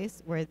for a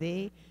place where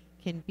they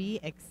can be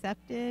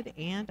accepted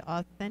and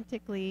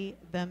authentically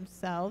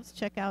themselves.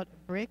 Check out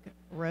Brick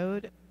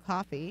Road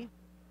Coffee.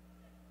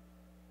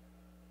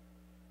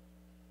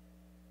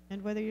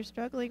 And whether you're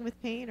struggling with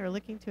pain or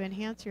looking to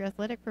enhance your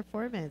athletic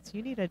performance,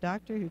 you need a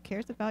doctor who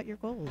cares about your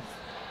goals.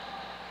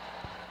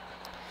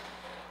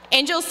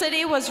 Angel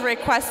City was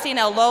requesting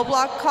a low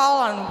block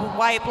call on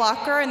white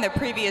blocker in the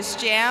previous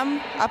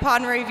jam.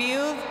 Upon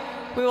review,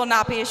 we will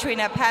not be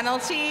issuing a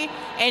penalty.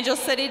 Angel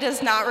City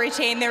does not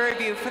retain their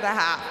review for the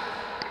half.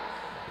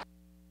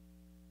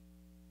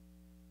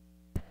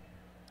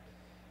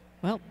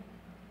 Well,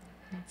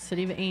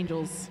 City of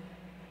Angels,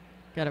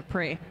 gotta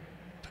pray.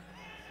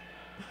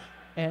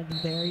 And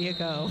there you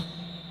go.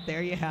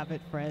 There you have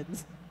it,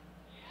 friends.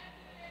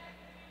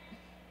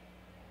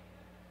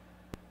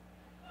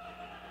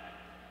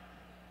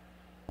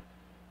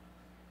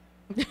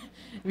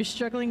 If you're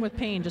struggling with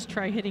pain, just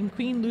try hitting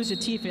Queen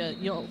Lusatifia.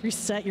 You'll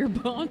reset your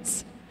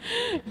bones.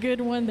 Good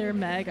one there,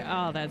 Meg.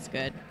 Oh, that's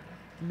good.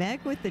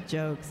 Meg with the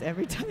jokes.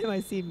 Every time I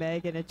see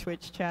Meg in a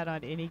Twitch chat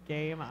on any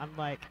game, I'm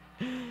like,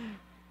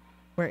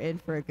 we're in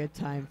for a good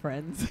time,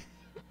 friends.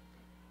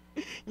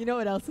 You know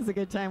what else is a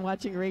good time?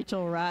 Watching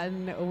Rachel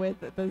Rotten with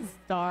the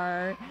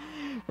star.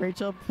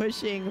 Rachel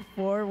pushing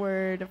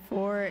forward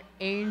for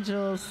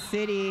Angel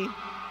City.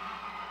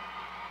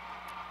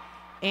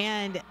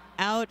 And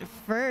out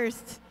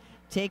first,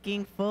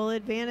 taking full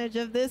advantage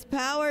of this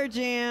power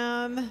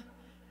jam.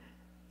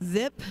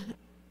 Zip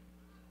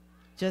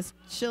just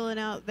chilling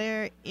out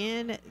there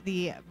in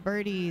the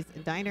Birdie's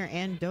Diner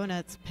and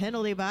Donuts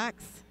penalty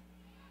box.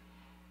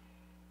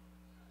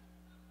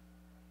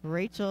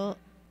 Rachel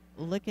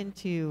looking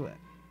to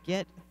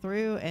get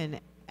through and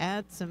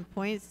add some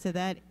points to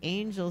that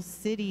Angel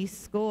City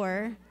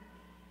score.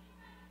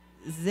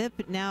 Zip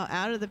now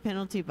out of the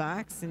penalty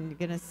box, and you're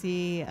going to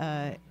see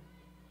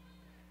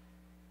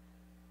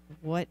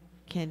what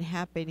can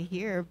happen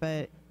here,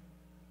 but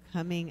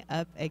coming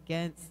up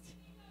against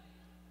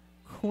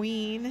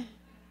Queen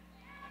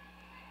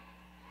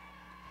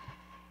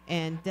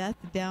And Death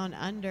Down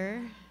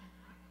Under,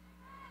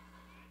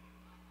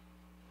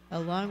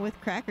 along with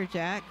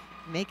Crackerjack,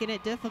 making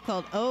it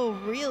difficult. Oh,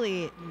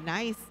 really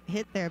nice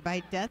hit there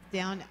by Death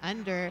Down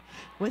Under.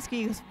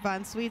 Whiskey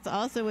Von Sweets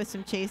also with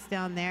some chase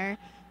down there,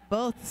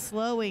 both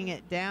slowing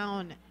it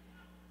down.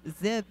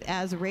 Zip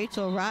as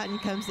Rachel Rotten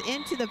comes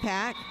into the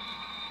pack,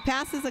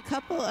 passes a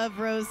couple of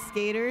Rose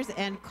skaters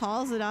and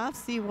calls it off.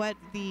 See what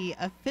the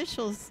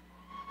officials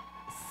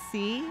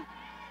see,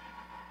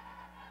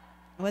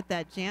 what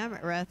that jam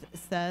ref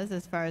says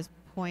as far as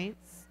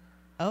points.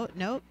 Oh,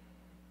 nope.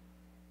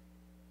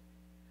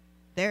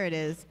 There it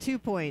is, 2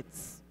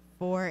 points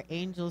for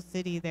Angel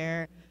City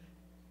there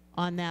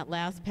on that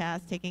last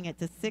pass, taking it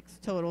to 6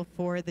 total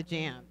for the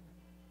jam.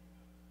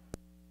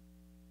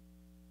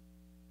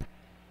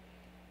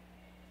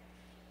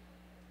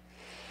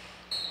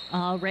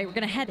 All right, we're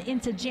gonna head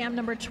into jam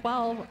number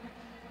 12.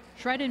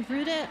 Shred and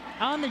Fruit It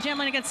on the jam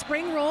line against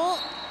Spring Roll.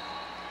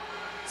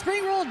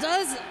 Spring Roll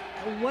does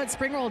what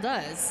Spring Roll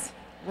does.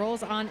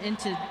 Rolls on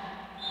into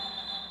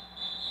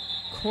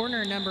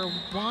corner number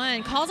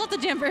 1. Calls out the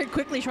jam very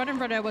quickly. Shred and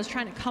Fruit It was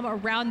trying to come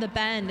around the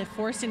bend,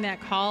 forcing that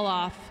call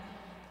off.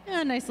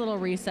 A nice little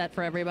reset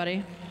for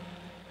everybody.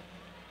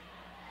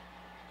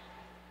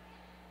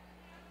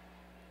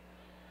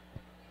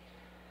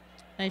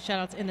 Nice shout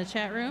outs in the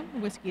chat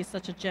room. Whiskey is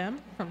such a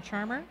gem from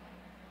Charmer.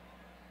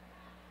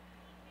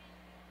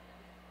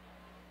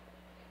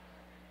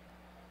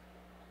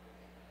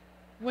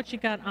 What you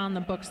got on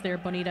the books there,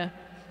 Bonita?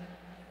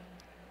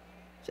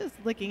 Just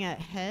looking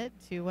ahead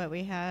to what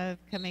we have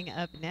coming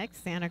up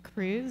next, Santa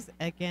Cruz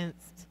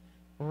against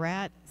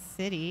Rat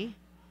City.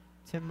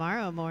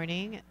 Tomorrow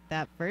morning,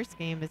 that first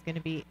game is going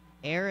to be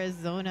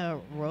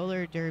Arizona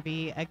Roller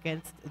Derby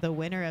against the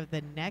winner of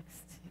the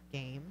next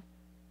game.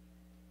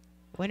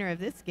 Winner of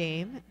this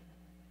game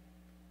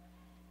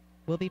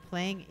will be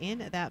playing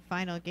in that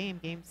final game,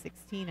 game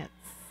 16 at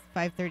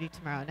 5:30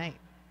 tomorrow night.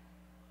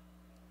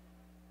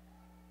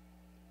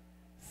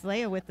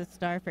 Slaya with the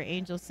star for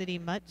Angel City,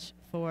 much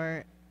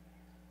for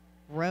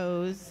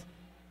Rose.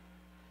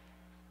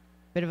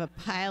 Bit of a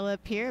pile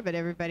up here, but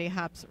everybody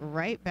hops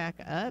right back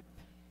up,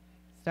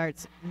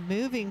 starts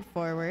moving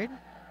forward.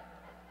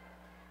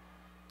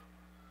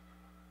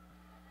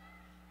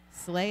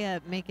 Slaya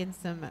making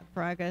some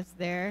progress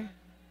there.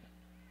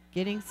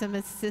 Getting some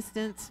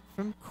assistance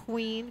from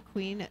Queen.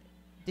 Queen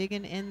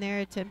digging in there,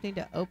 attempting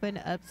to open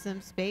up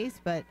some space,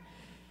 but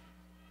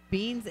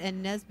Beans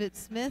and Nesbitt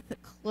Smith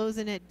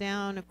closing it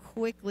down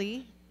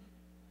quickly.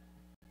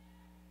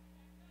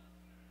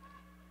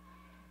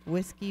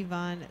 Whiskey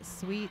Von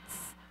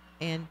Sweets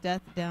and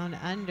Death Down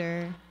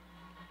Under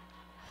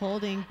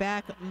holding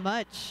back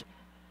much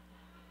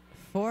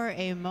for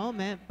a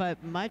moment,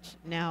 but much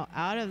now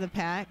out of the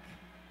pack.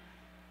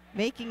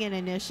 Making an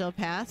initial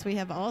pass. We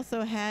have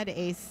also had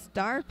a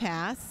star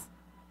pass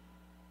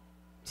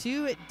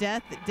to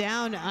Death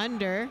Down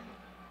Under.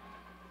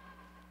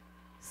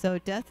 So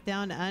Death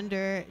Down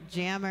Under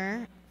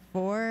jammer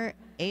for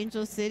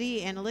Angel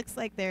City, and it looks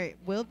like there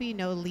will be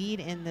no lead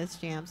in this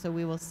jam, so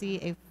we will see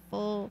a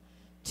full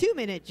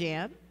 2-minute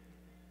jam.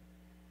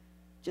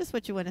 Just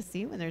what you want to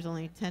see when there's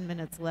only 10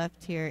 minutes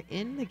left here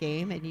in the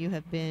game and you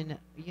have been,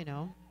 you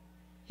know,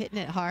 hitting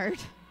it hard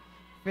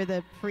for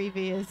the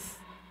previous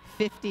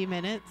 50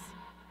 minutes.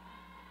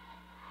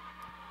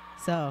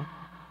 So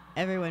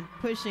everyone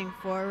pushing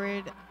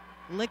forward,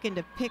 looking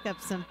to pick up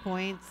some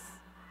points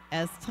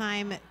as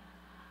time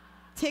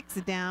ticks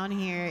down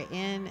here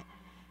in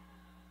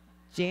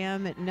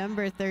jam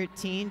number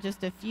 13.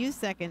 Just a few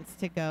seconds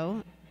to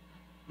go.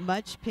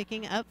 Much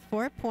picking up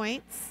 4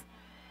 points.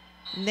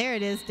 And there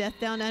it is, Death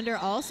Down Under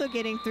also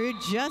getting through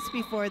just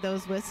before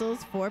those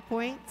whistles, 4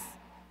 points.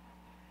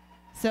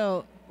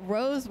 So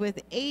Rose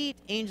with 8,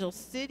 Angel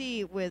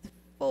City with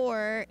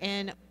 4,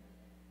 and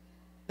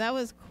that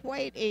was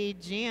quite a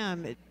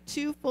jam.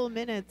 2 full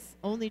minutes,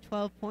 only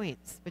 12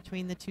 points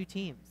between the two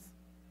teams.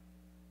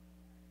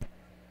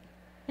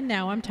 And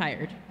now I'm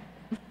tired.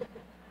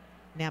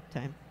 Nap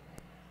time.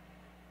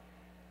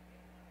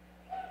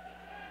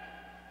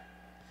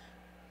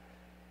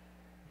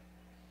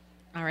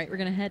 All right, we're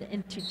going to head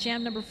into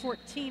jam number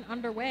 14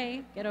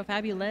 underway. Ghetto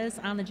Fabulous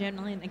on the jam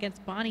line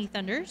against Bonnie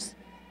Thunders.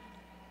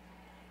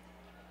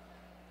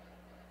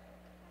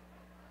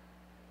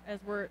 As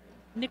we're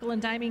nickel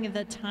and diming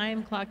the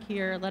time clock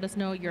here, let us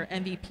know your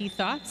MVP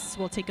thoughts.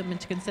 We'll take them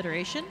into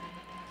consideration.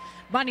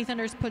 Bonnie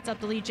Thunders puts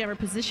up the lead jammer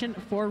position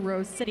for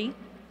Rose City.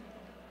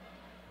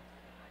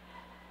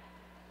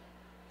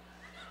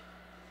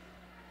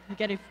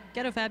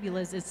 Ghetto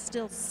Fabulous is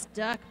still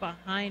stuck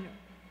behind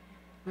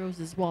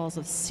Rose's walls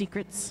of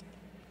secrets,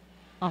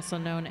 also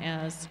known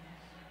as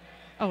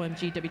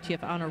OMG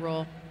WTF Honor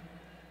Roll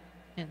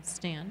and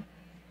Stan.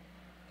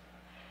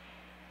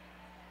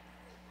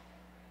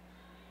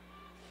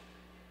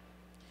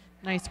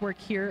 Nice work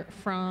here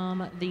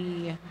from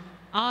the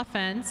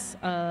offense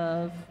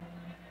of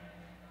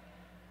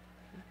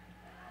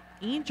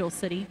Angel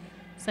City.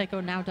 Psycho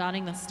now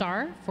dotting the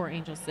star for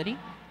Angel City.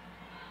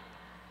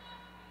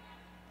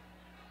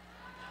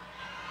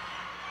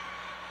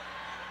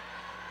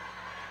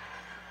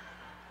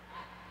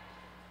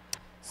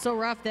 So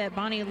rough that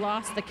Bonnie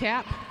lost the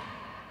cap.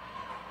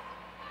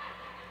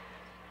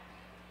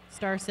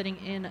 Star sitting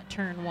in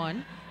turn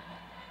 1.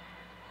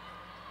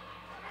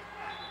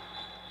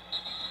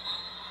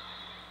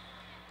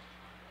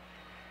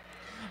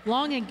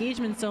 Long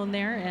engagement zone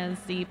there as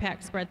the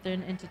pack spread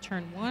thin into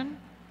turn 1.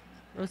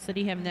 Rose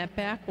City having that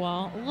back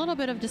wall. A little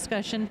bit of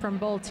discussion from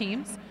both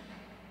teams.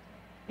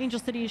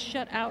 Angel City is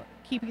shut out,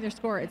 keeping their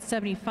score at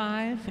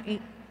 75.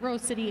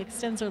 Rose City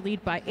extends their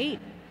lead by 8,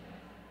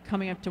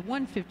 coming up to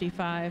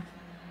 155.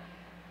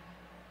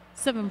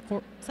 7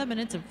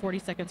 minutes and 40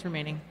 seconds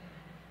remaining.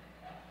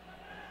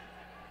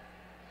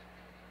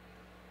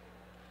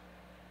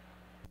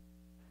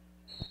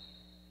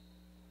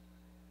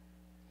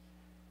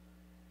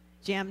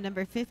 Jam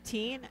number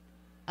 15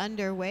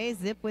 underway.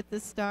 Zip with the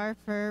star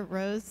for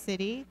Rose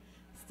City.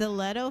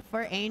 Stiletto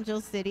for Angel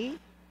City.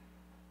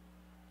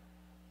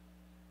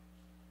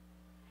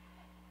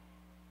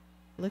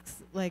 Looks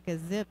like a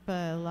Zip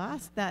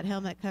lost that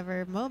helmet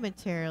cover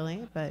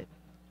momentarily, but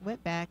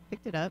went back,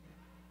 picked it up,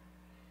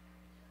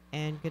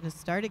 and gonna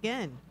start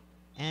again.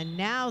 And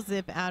now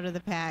Zip out of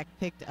the pack,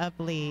 picked up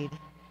lead.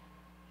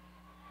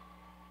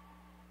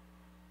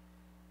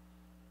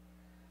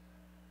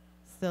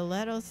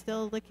 Stiletto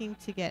still looking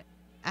to get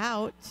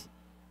out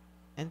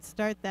and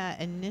start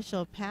that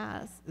initial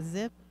pass.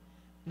 Zip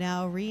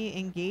now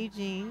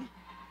re-engaging,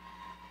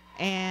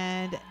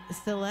 and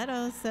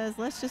Stiletto says,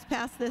 let's just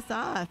pass this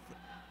off,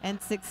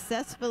 and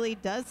successfully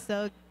does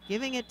so,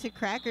 giving it to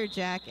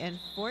Crackerjack and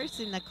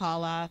forcing the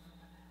call off,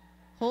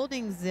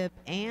 holding Zip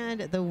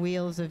and the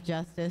Wheels of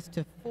Justice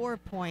to 4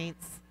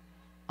 points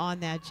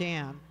on that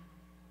jam.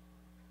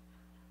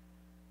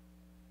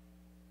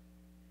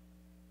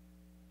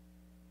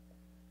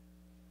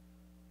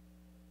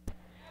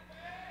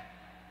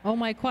 Oh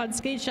My Quad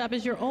Skate Shop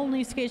is your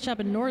only skate shop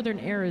in Northern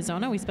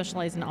Arizona. We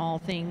specialize in all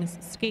things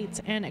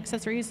skates and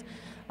accessories.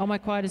 Oh My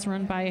Quad is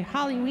run by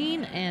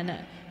Halloween and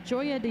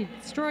Joya de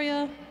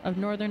Destroya of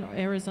Northern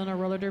Arizona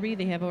Roller Derby.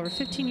 They have over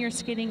 15 years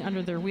skating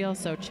under their wheel,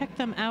 so check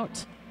them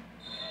out.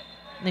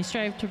 They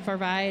strive to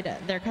provide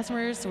their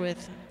customers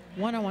with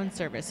one-on-one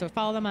service. So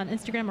follow them on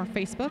Instagram or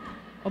Facebook.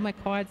 Oh My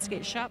Quad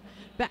Skate Shop.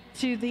 Back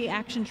to the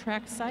action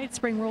track side.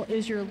 Spring Roll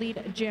is your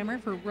lead jammer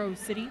for Rose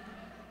City.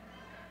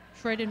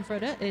 Troyden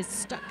Froda is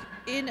stuck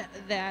in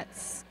that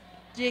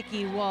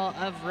sticky wall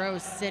of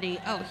Rose City.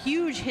 Oh,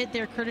 huge hit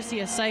there, courtesy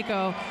of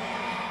Psycho,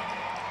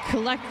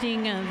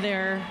 collecting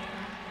their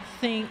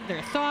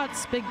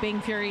thoughts. Big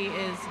Bang Fury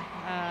is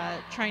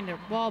trying to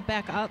wall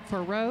back up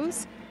for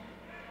Rose.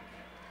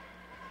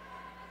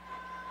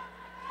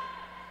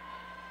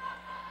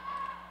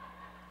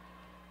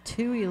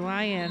 Tui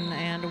Lion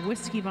and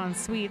Whiskey Von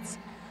Sweets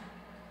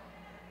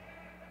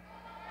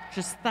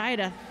just thigh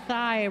to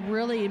thigh,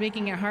 really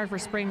making it hard for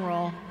Spring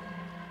Roll.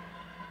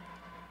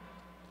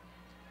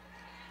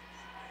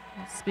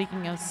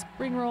 Speaking of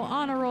Spring Roll,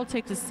 Honor Roll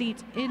takes a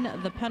seat in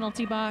the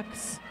penalty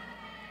box.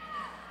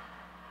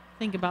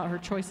 Think about her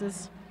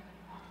choices.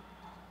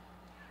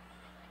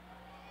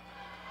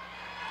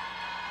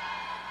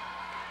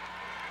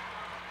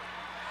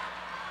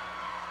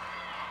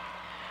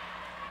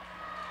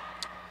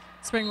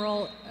 Spring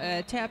Roll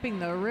tapping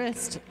the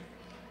wrist,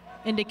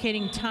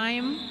 indicating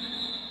time.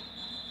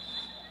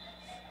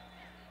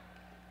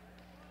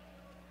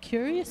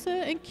 Curiouser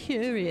and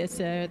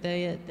curiouser,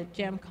 the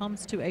jam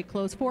comes to a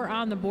close. 4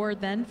 on the board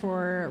then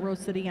for Rose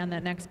City on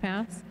that next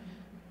pass.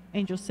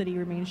 Angel City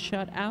remains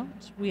shut out.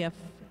 We have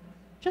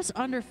just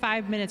under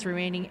 5 minutes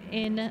remaining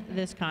in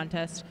this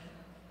contest.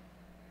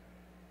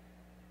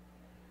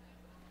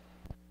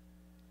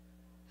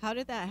 How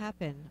did that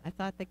happen? I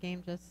thought the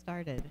game just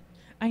started.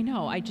 I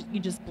know, you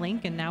just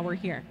blink and now we're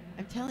here.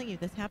 I'm telling you,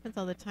 this happens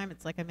all the time.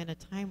 It's like I'm in a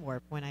time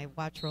warp when I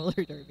watch roller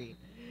derby.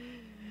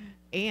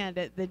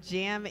 And the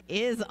jam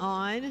is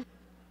on.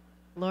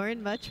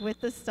 Lauren Much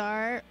with the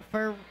star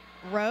for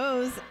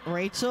Rose.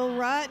 Rachel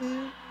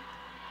Rotten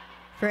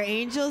for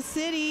Angel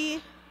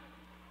City.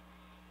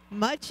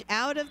 Much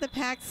out of the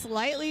pack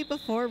slightly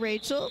before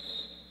Rachel.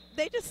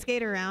 They just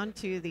skate around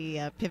to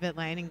the pivot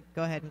line and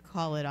go ahead and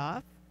call it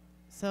off.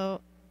 So,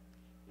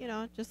 you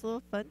know, just a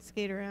little fun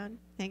skate around,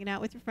 hanging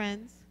out with your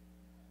friends.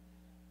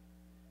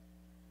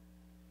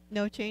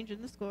 No change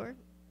in the score.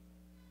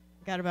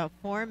 Got about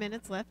 4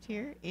 minutes left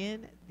here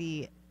in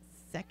the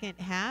second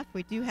half.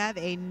 We do have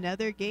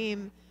another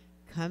game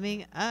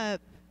coming up.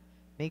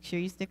 Make sure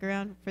you stick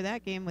around for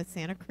that game with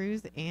Santa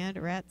Cruz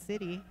and Rat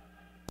City.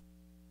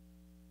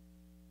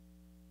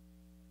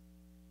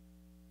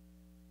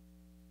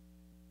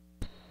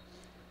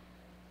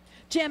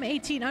 Jam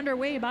 18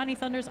 underway. Bonnie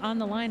Thunder's on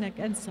the line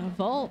against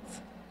Vault.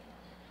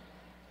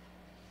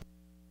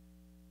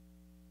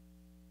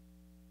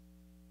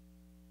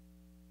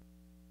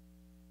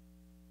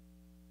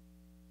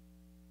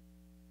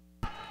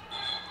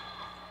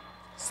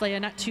 Slaya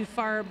not too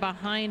far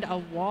behind a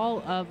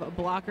wall of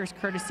blockers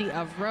courtesy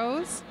of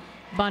Rose.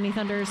 Bonnie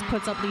Thunders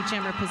puts up lead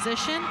jammer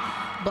position.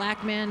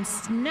 Black Man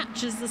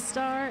snatches the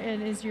star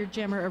and is your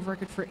jammer of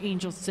record for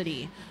Angel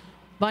City.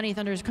 Bonnie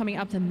Thunder's coming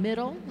up the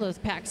middle. The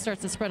pack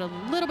starts to spread a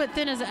little bit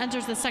thin as it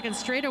enters the second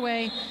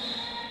straightaway.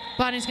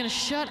 Bonnie's going to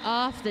shut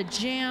off the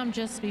jam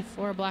just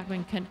before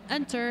Blackman can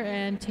enter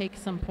and take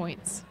some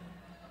points.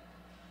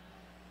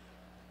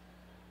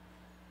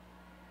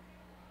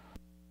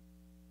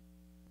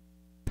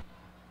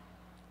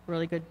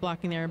 Really good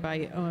blocking there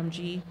by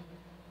OMG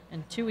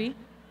and Tui.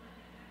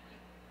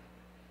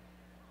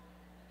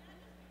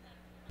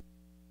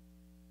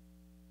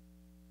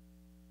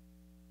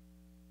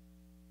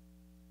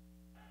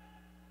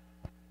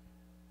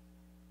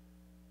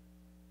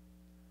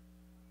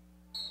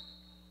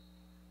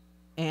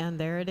 And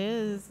there it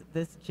is.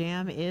 This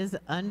jam is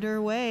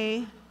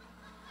underway.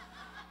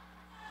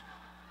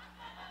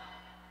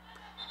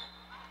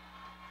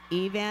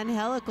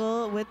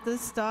 Evangelical with the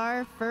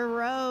star for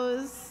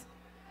Rose.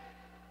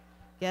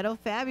 Ghetto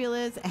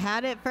Fabulous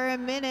had it for a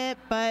minute,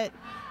 but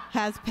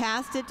has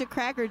passed it to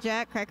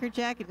Crackerjack.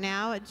 Crackerjack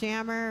now a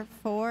jammer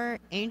for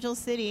Angel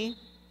City.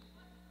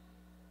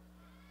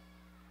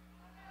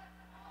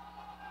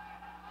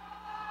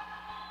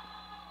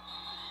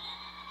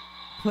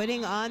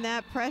 Putting on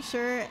that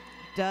pressure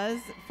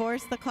does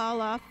force the call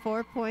off.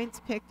 4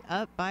 points picked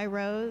up by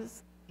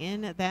Rose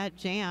in that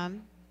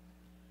jam.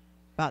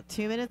 About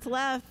 2 minutes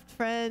left,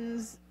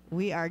 friends.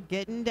 We are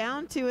getting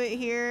down to it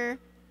here.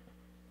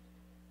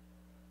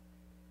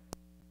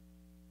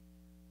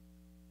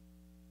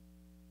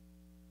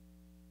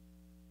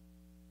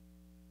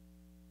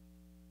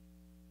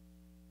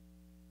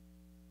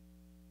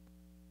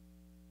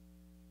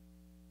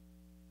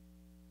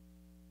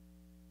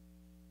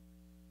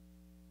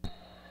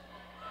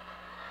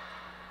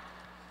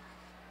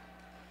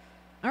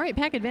 All right,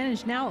 pack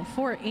advantage now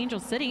for Angel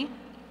City.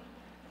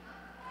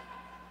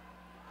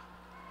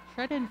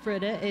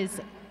 Schadenfreude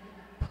is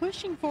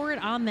pushing forward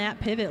on that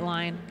pivot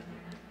line.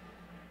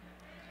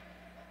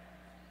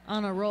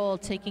 On a roll,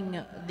 taking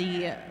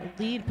the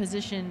lead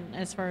position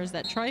as far as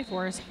that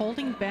Triforce,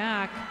 holding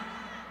back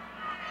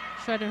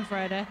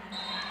Schadenfreude.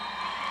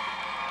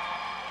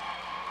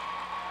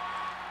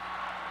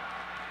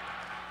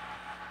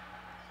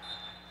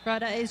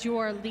 Freude is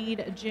your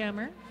lead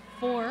jammer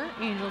for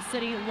Angel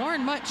City.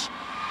 Lauren Much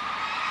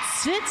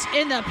sits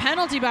in the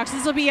penalty box.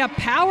 This will be a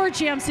power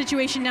jam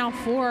situation now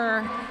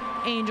for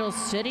Angel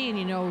City, and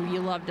you know you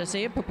love to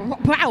say it,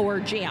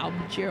 power jam,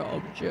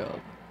 jam.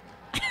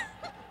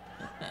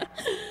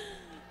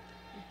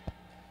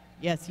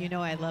 Yes, you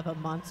know I love a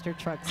monster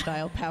truck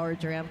style power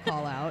jam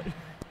call out.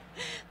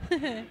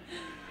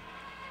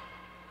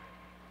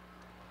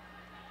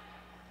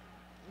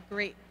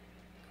 Great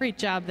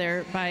job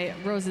there by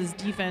Rose's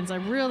defense. I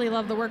really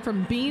love the work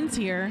from Beans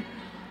here.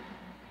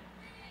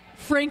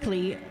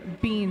 Frankly,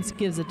 Beans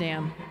gives a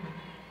damn.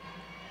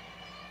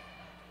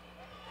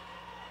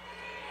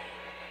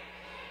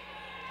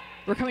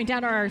 We're coming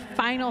down to our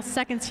final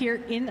seconds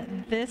here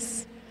in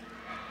this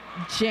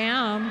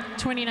jam.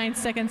 29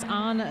 seconds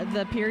on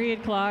the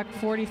period clock,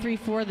 43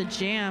 for the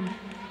jam.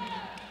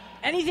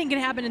 Anything can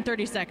happen in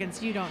 30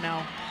 seconds, you don't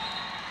know.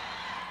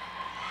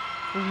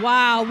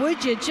 Wow,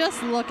 would you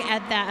just look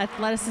at that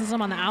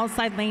athleticism on the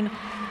outside lane.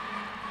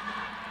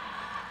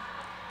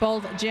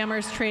 Both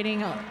jammers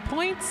trading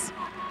points.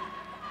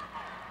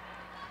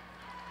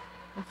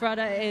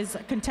 Freude is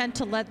content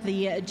to let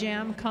the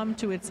jam come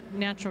to its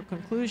natural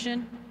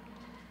conclusion.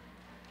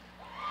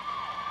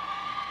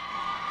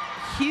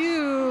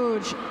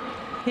 Huge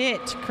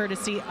hit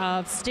courtesy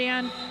of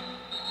Stan.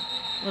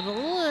 With a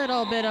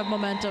little bit of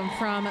momentum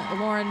from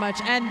Lauren Much.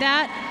 And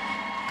that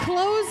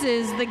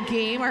closes the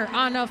game, our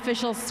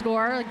unofficial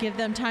score. Give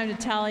them time to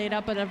tally it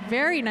up, but a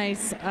very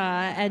nice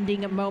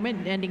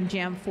ending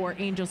jam for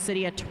Angel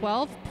City. A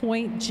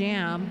 12-point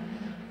jam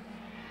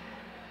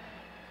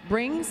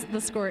brings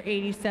the score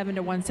 87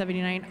 to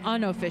 179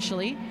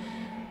 unofficially.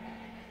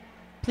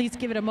 Please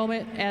give it a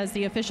moment as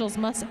the officials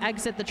must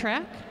exit the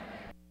track.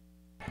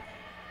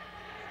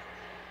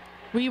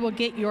 We will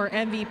get your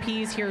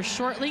MVPs here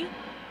shortly.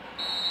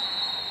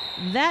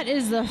 That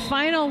is the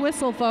final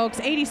whistle, folks.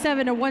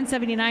 87 to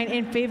 179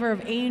 in favor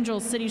of Angel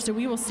City. So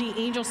we will see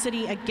Angel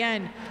City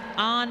again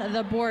on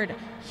the board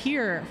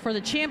here for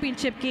the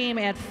championship game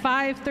at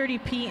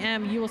 5:30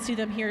 p.m. You will see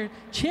them here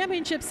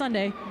Championship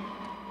Sunday.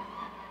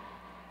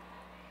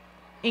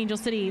 Angel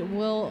City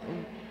will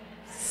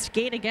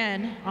skate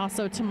again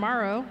also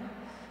tomorrow,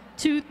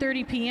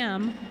 2:30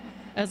 p.m.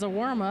 as a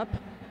warm-up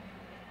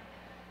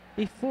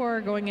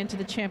before going into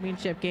the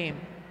championship game.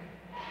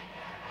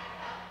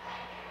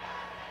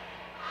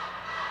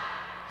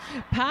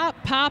 Pop,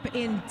 pop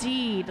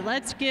indeed.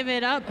 Let's give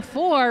it up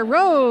for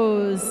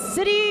Rose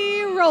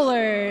City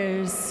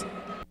Rollers.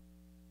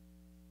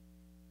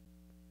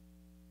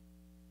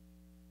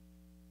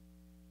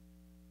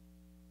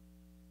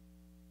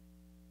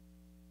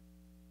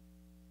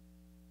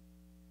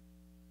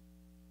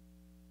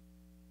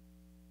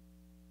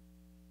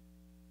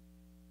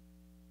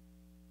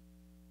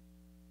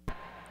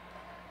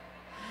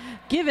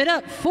 Give it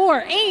up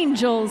for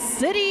Angel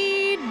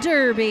City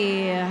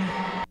Derby.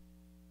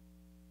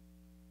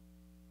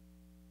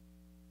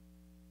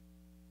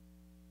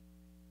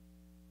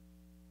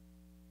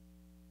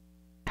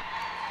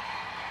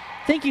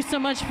 Thank you so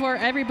much for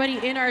everybody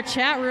in our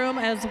chat room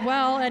as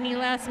well. Any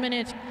last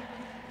minute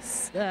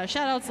shout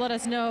outs, let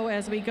us know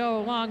as we go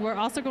along. We're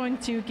also going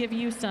to give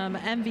you some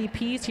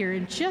MVPs here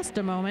in just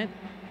a moment.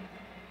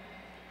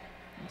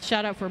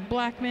 Shout out for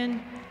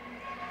Blackman.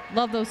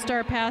 Love those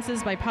star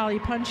passes by Polly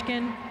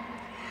Punchkin.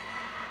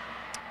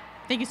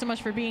 Thank you so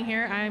much for being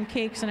here. I'm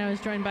Cakes, and I was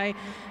joined by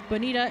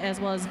Bonita as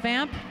well as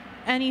Vamp.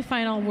 Any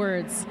final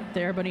words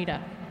there,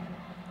 Bonita?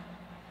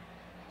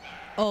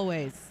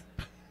 Always.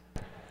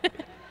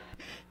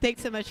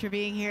 Thanks so much for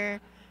being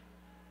here.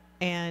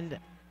 And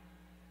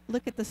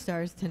look at the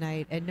stars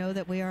tonight and know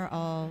that we are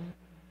all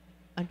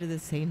under the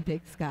same big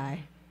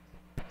sky.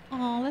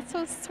 Oh, that's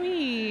so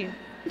sweet.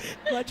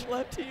 Much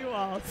love to you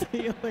all.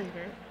 See you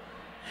later.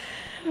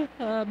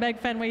 Meg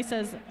Fenway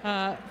says,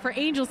 for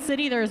Angel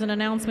City, there's an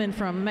announcement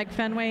from Meg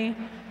Fenway.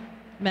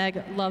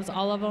 Meg loves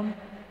all of them.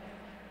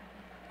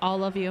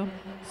 All of you.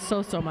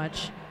 So, so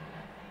much.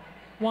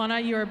 Juana,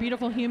 you're a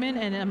beautiful human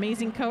and an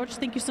amazing coach.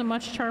 Thank you so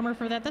much, Charmer,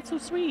 for that. That's so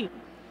sweet.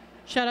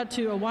 Shout out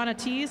to Awana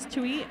Tees,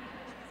 tweet. Can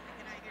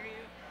I hear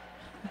you?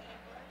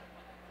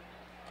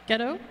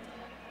 Ghetto.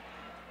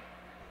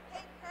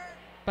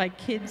 By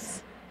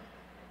Kids.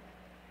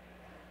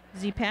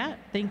 Z-Pat,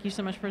 thank you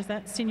so much for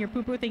that. Senior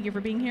Poo Poo, thank you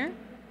for being here.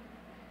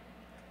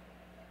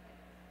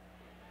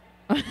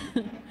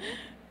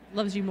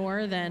 Loves you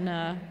more than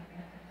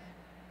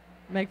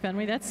Meg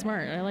Fenway. That's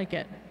smart. I like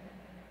it.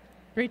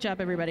 Great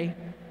job, everybody.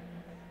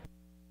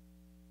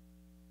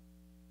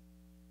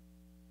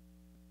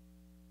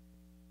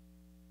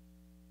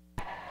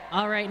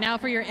 All right, now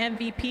for your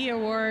MVP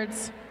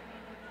awards.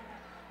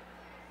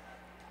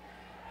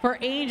 For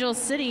Angel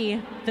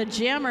City, the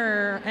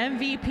Jammer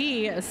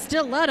MVP,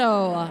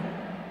 Stiletto.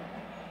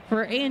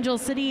 For Angel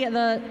City,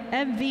 the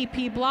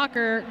MVP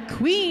blocker,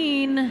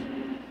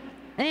 Queen.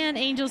 And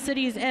Angel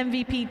City's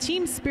MVP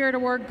Team Spirit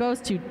Award goes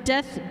to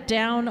Death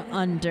Down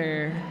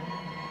Under.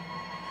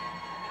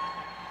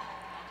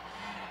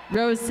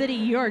 Rose City,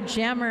 your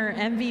Jammer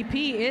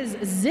MVP is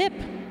Zip.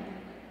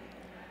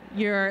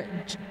 Your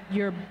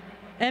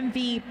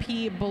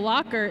MVP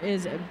blocker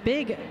is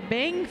Big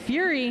Bang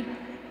Fury.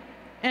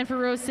 And for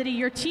Rose City,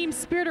 your Team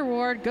Spirit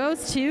Award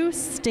goes to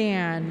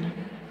Stan.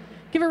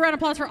 Give a round of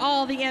applause for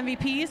all the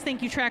MVPs.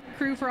 Thank you, track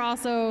crew, for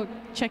also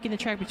checking the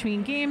track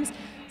between games.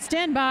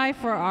 Stand by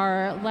for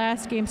our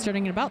last game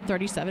starting in about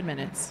 37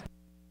 minutes.